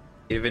 see?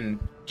 It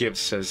even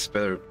gives us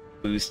better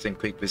boost and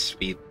quick boost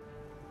speed.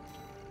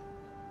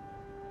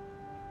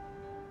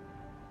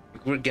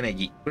 We're gonna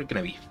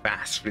be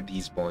fast with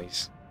these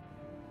boys.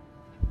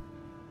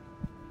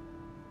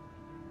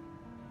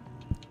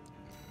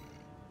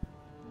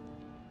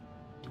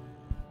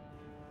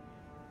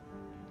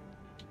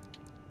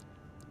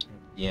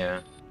 Yeah.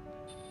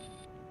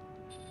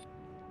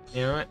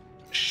 You know what?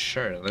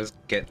 Sure, let's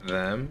get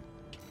them.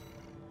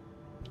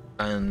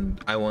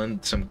 And I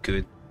want some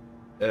good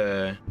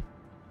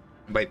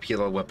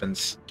bipedal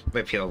weapons.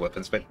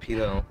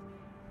 Bipedal.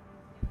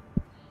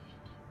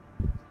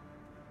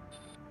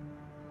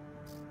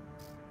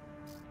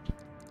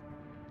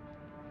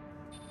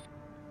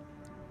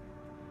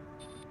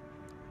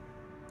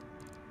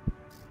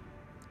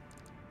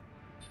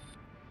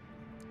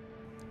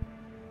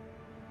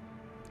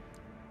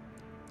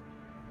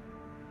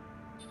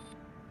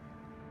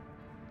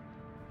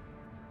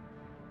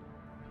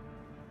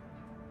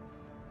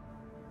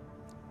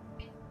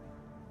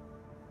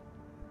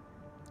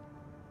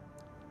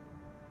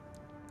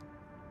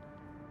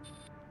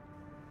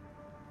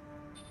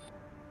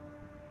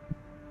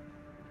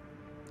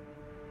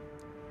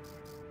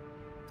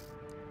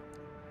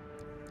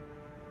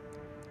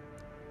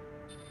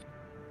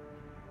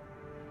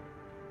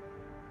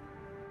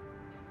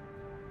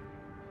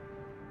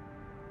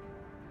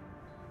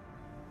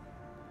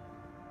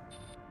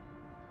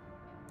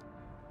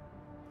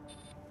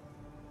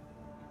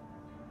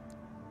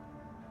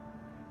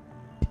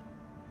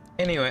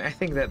 Anyway, I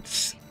think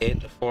that's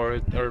it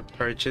for our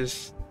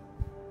purchase.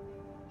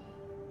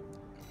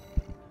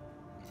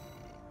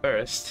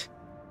 First,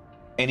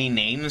 any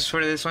names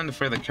for this one,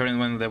 for the current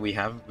one that we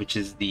have, which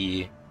is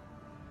the,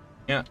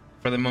 yeah,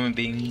 for the moment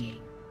being,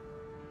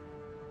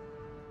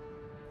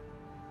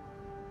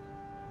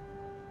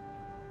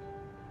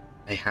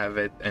 I have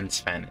it in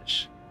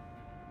Spanish.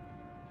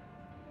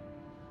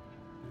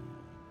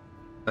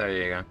 There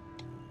you go.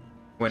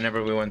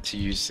 Whenever we want to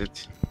use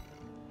it.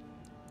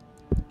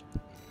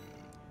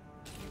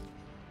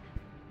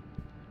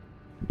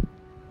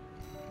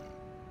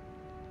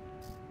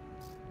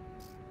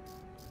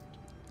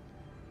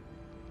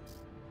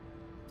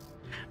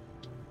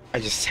 I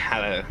just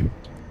had a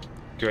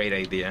great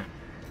idea.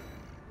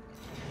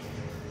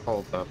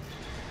 Hold up.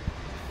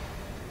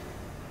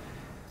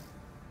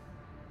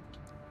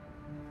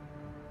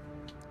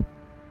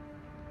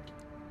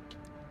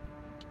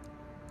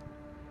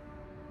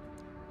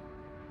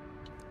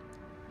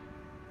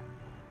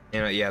 You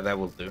know, yeah, that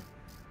will do.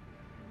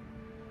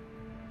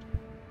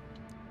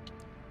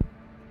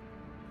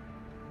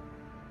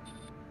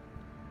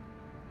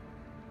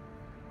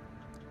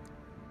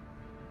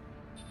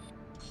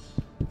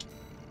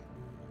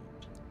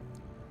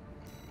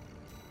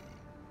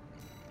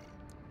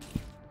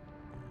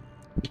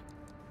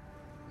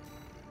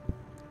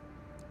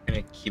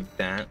 Gonna keep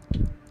that.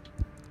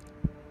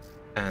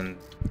 And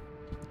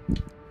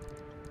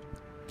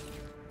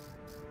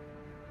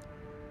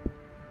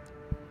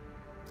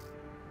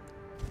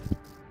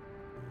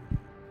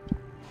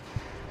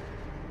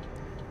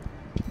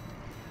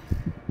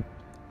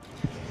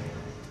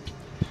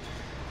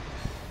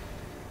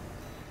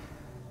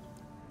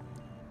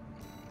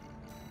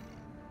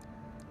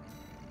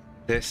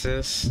this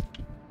is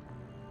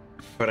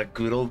for a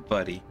good old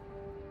buddy.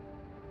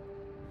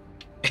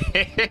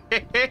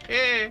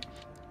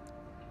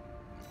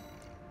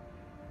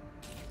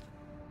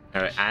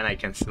 Alright, and I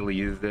can still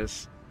use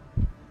this.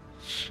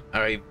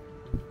 Alright,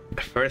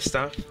 first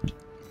off,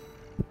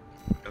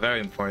 very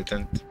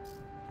important.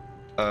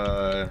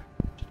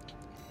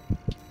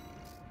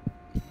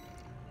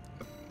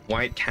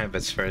 White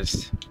canvas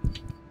first.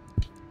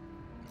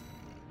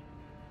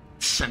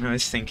 Something I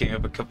was thinking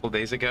of a couple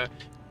days ago.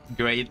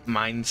 Great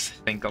minds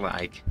think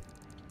alike.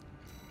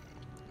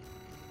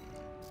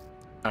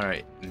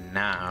 Alright,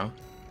 now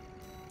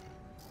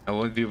I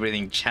will be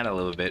reading chat a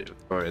little bit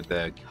for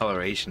the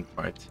coloration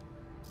part,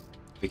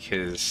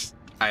 because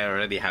I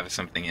already have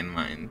something in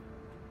mind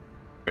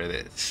for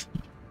this.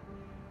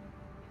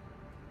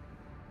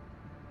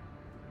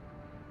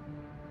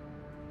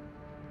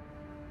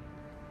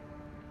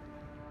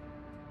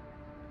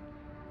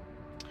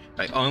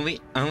 Like only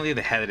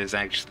the head is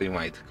actually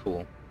white.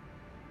 Cool.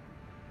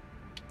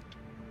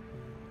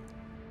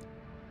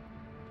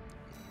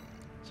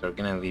 So we're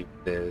gonna leave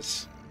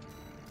this.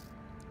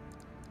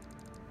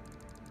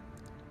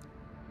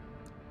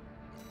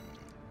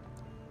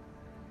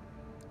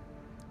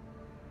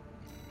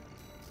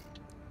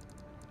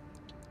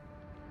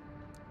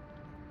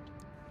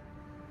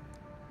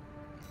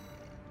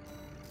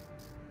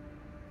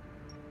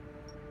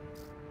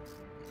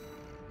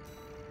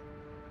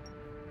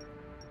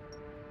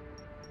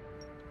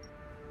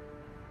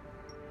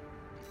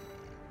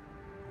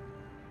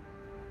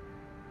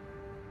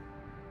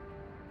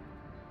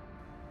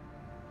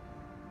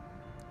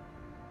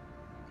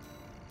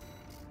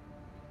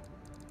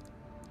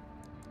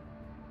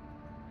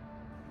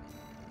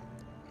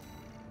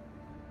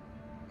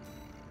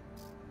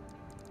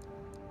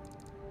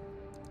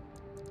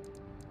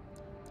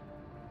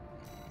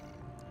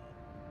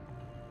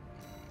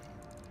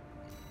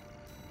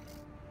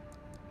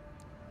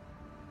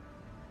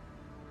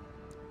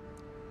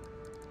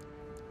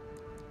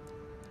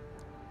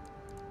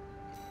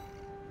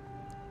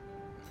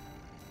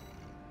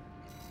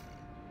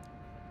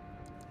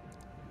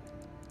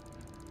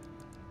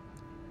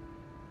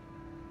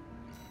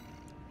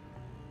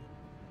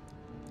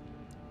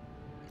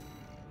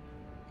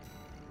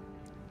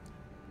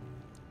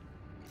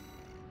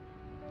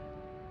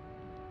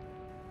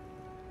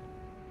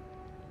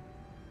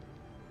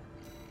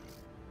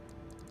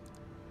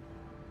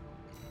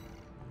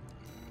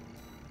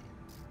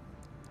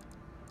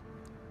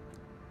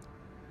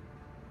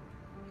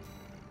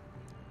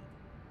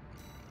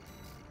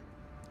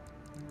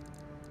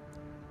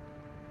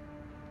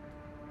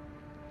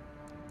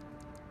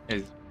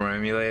 Is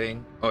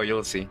emulating? Oh,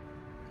 you'll see.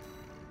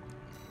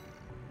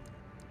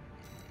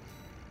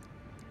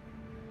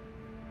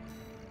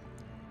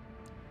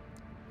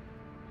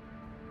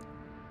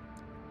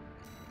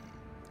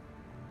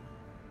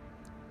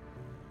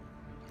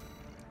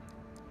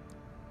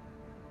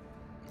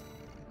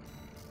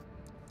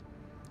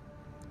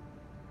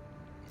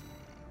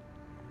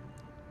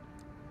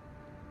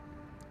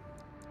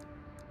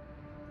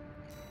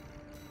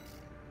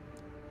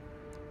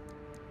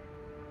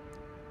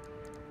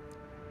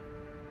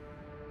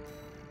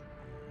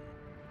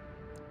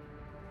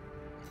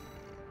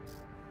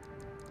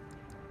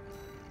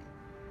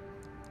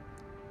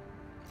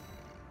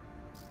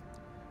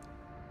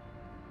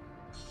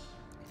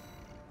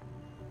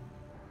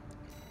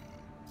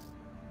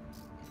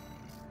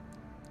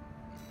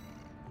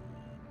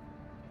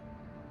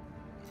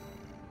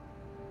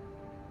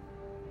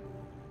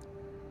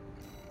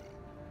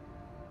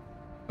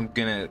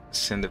 gonna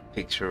send a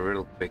picture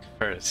real quick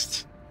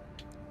first.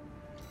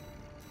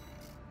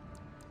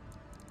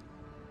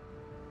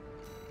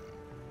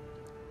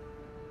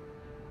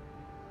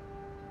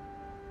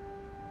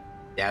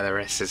 Yeah,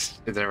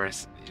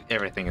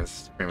 everything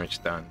is pretty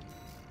much done.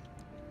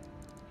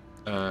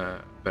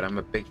 But I'm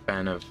a big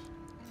fan of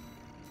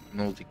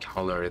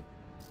multicolored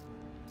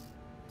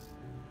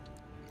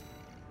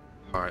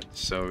parts,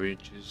 so we're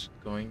just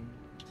going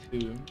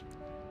to...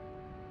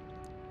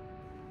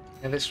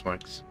 Yeah, this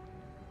works.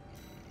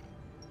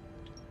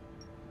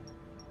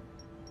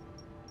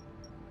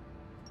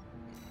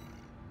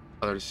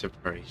 Color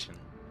separation.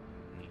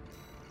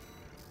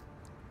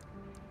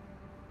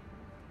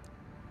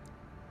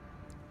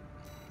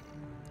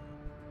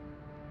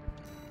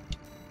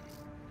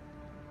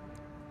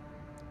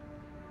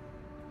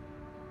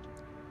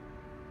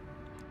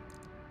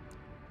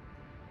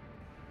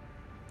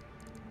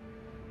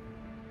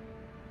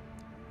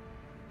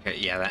 Okay,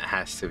 yeah, that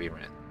has to be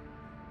red.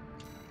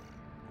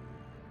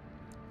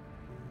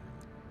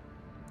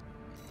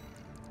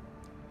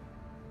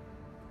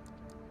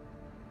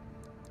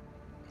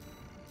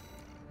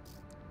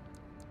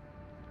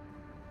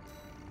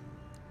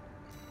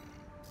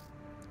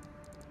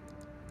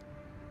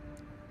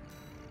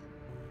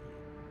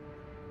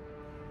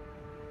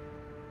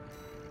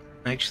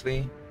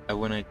 Actually, I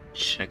want to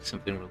check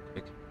something real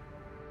quick.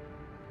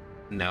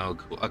 No,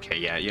 cool. Okay,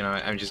 yeah, you know,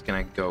 I'm just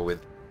gonna go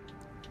with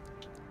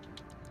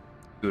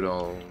good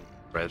old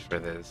red for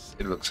this.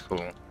 It looks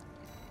cool.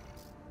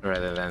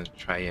 Rather than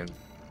try and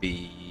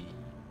be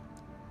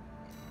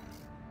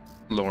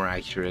more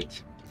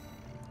accurate.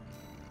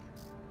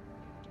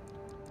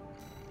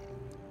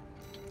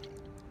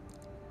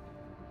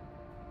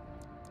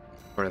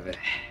 For the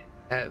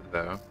head,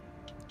 though.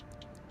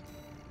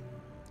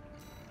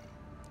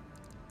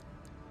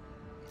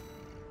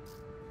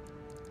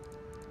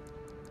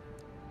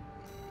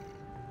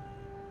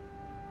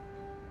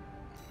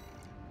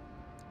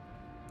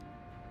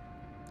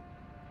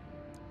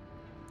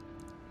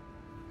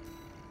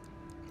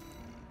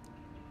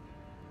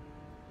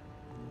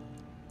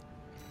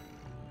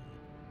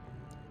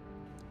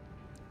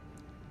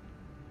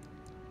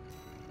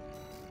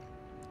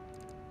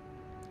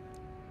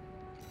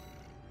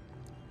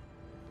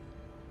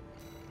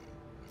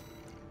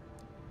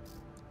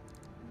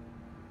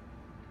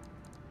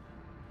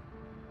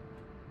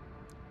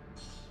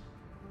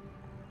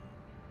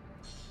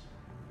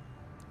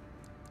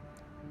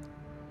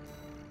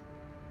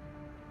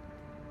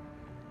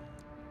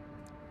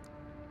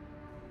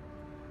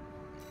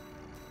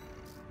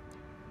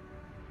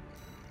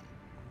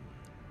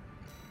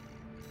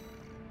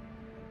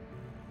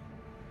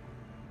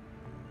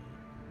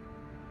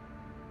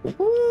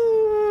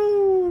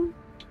 Woo!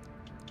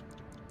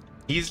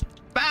 He's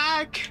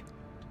back!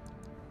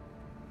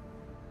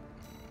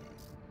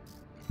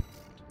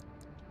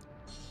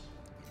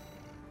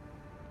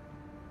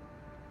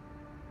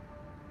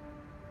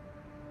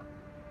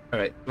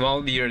 Alright,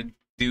 while you're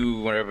do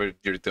whatever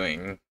you're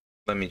doing,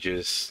 let me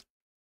just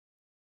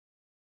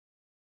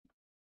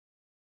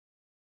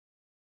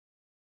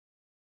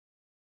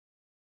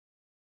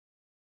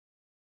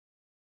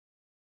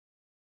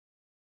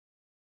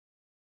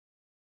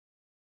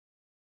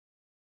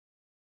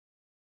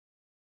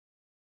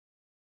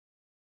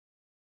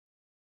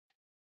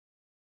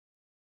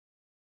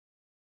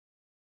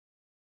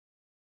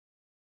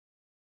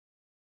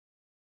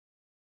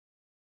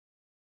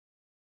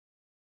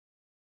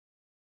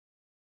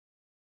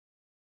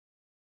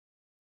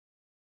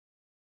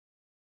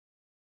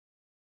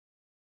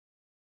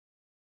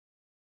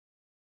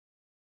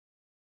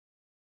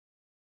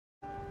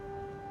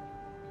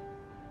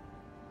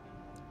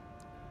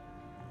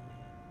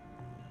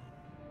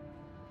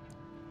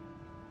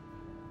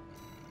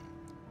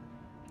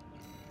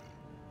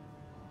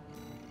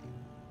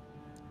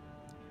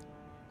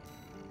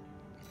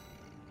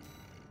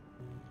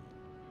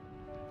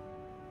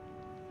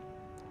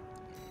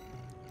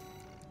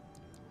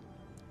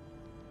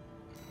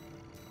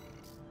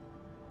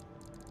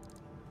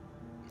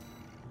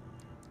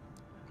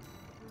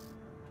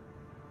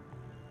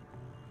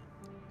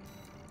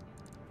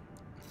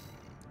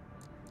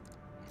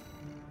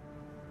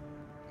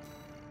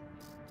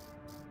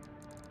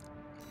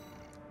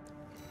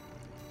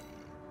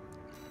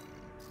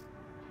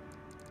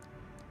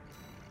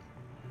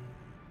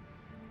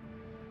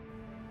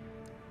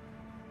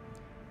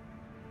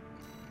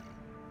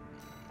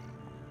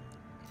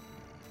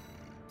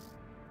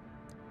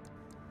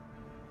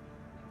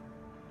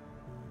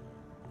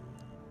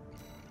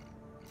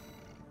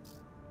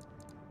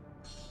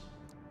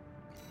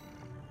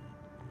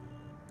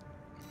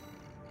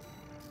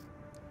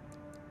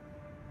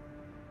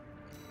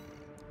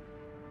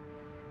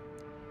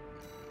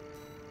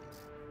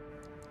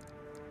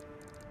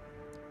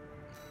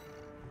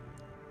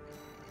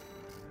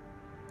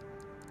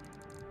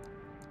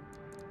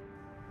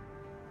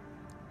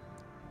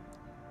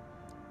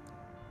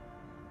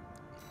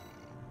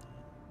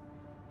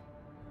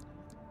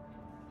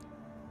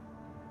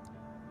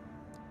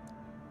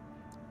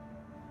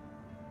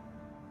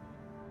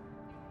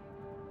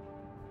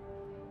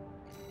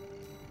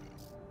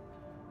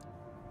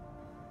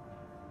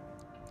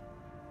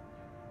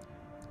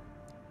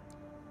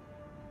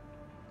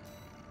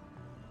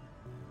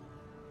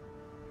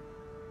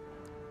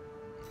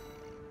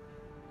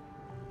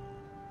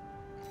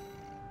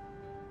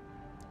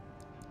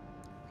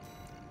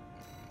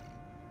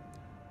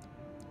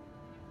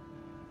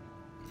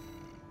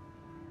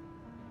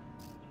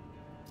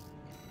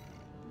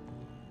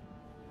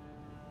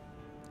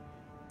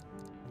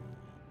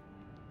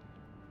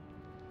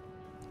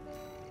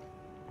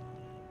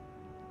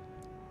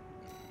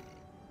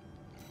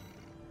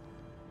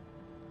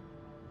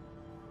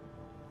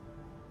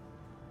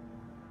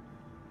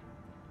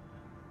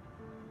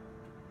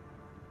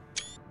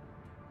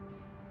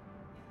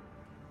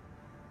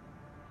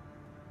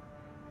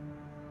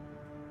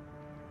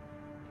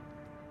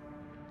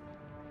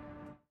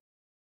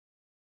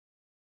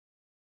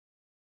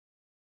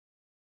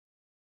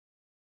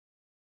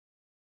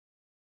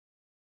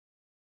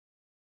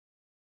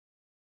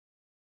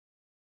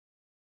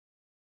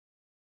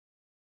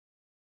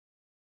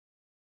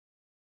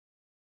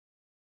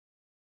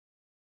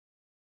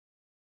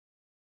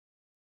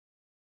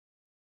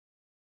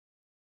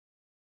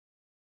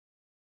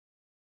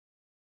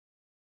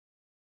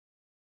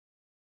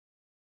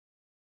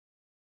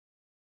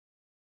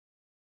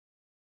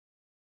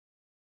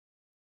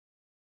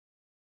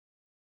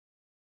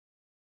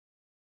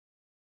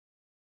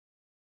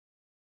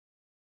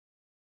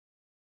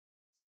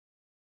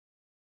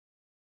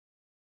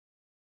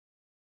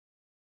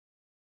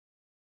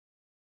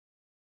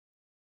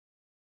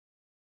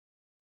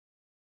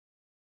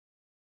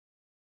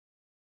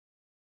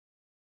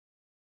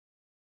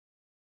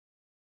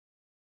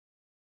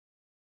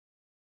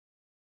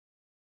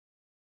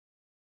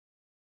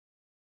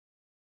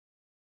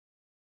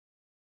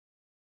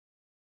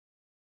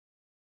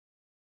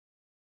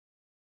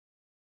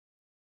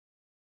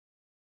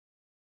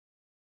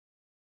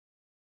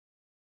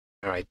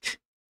Alright.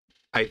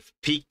 I've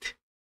peaked.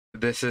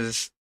 This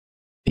is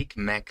peak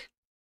mech.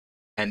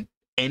 And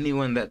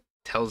anyone that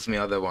tells me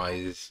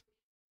otherwise,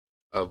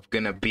 I'm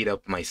gonna beat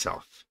up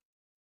myself.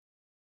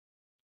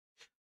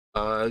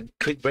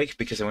 Quick break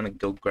because I want to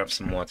go grab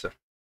some water.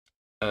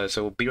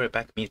 So we'll be right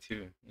back. Me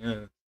too.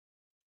 Yeah.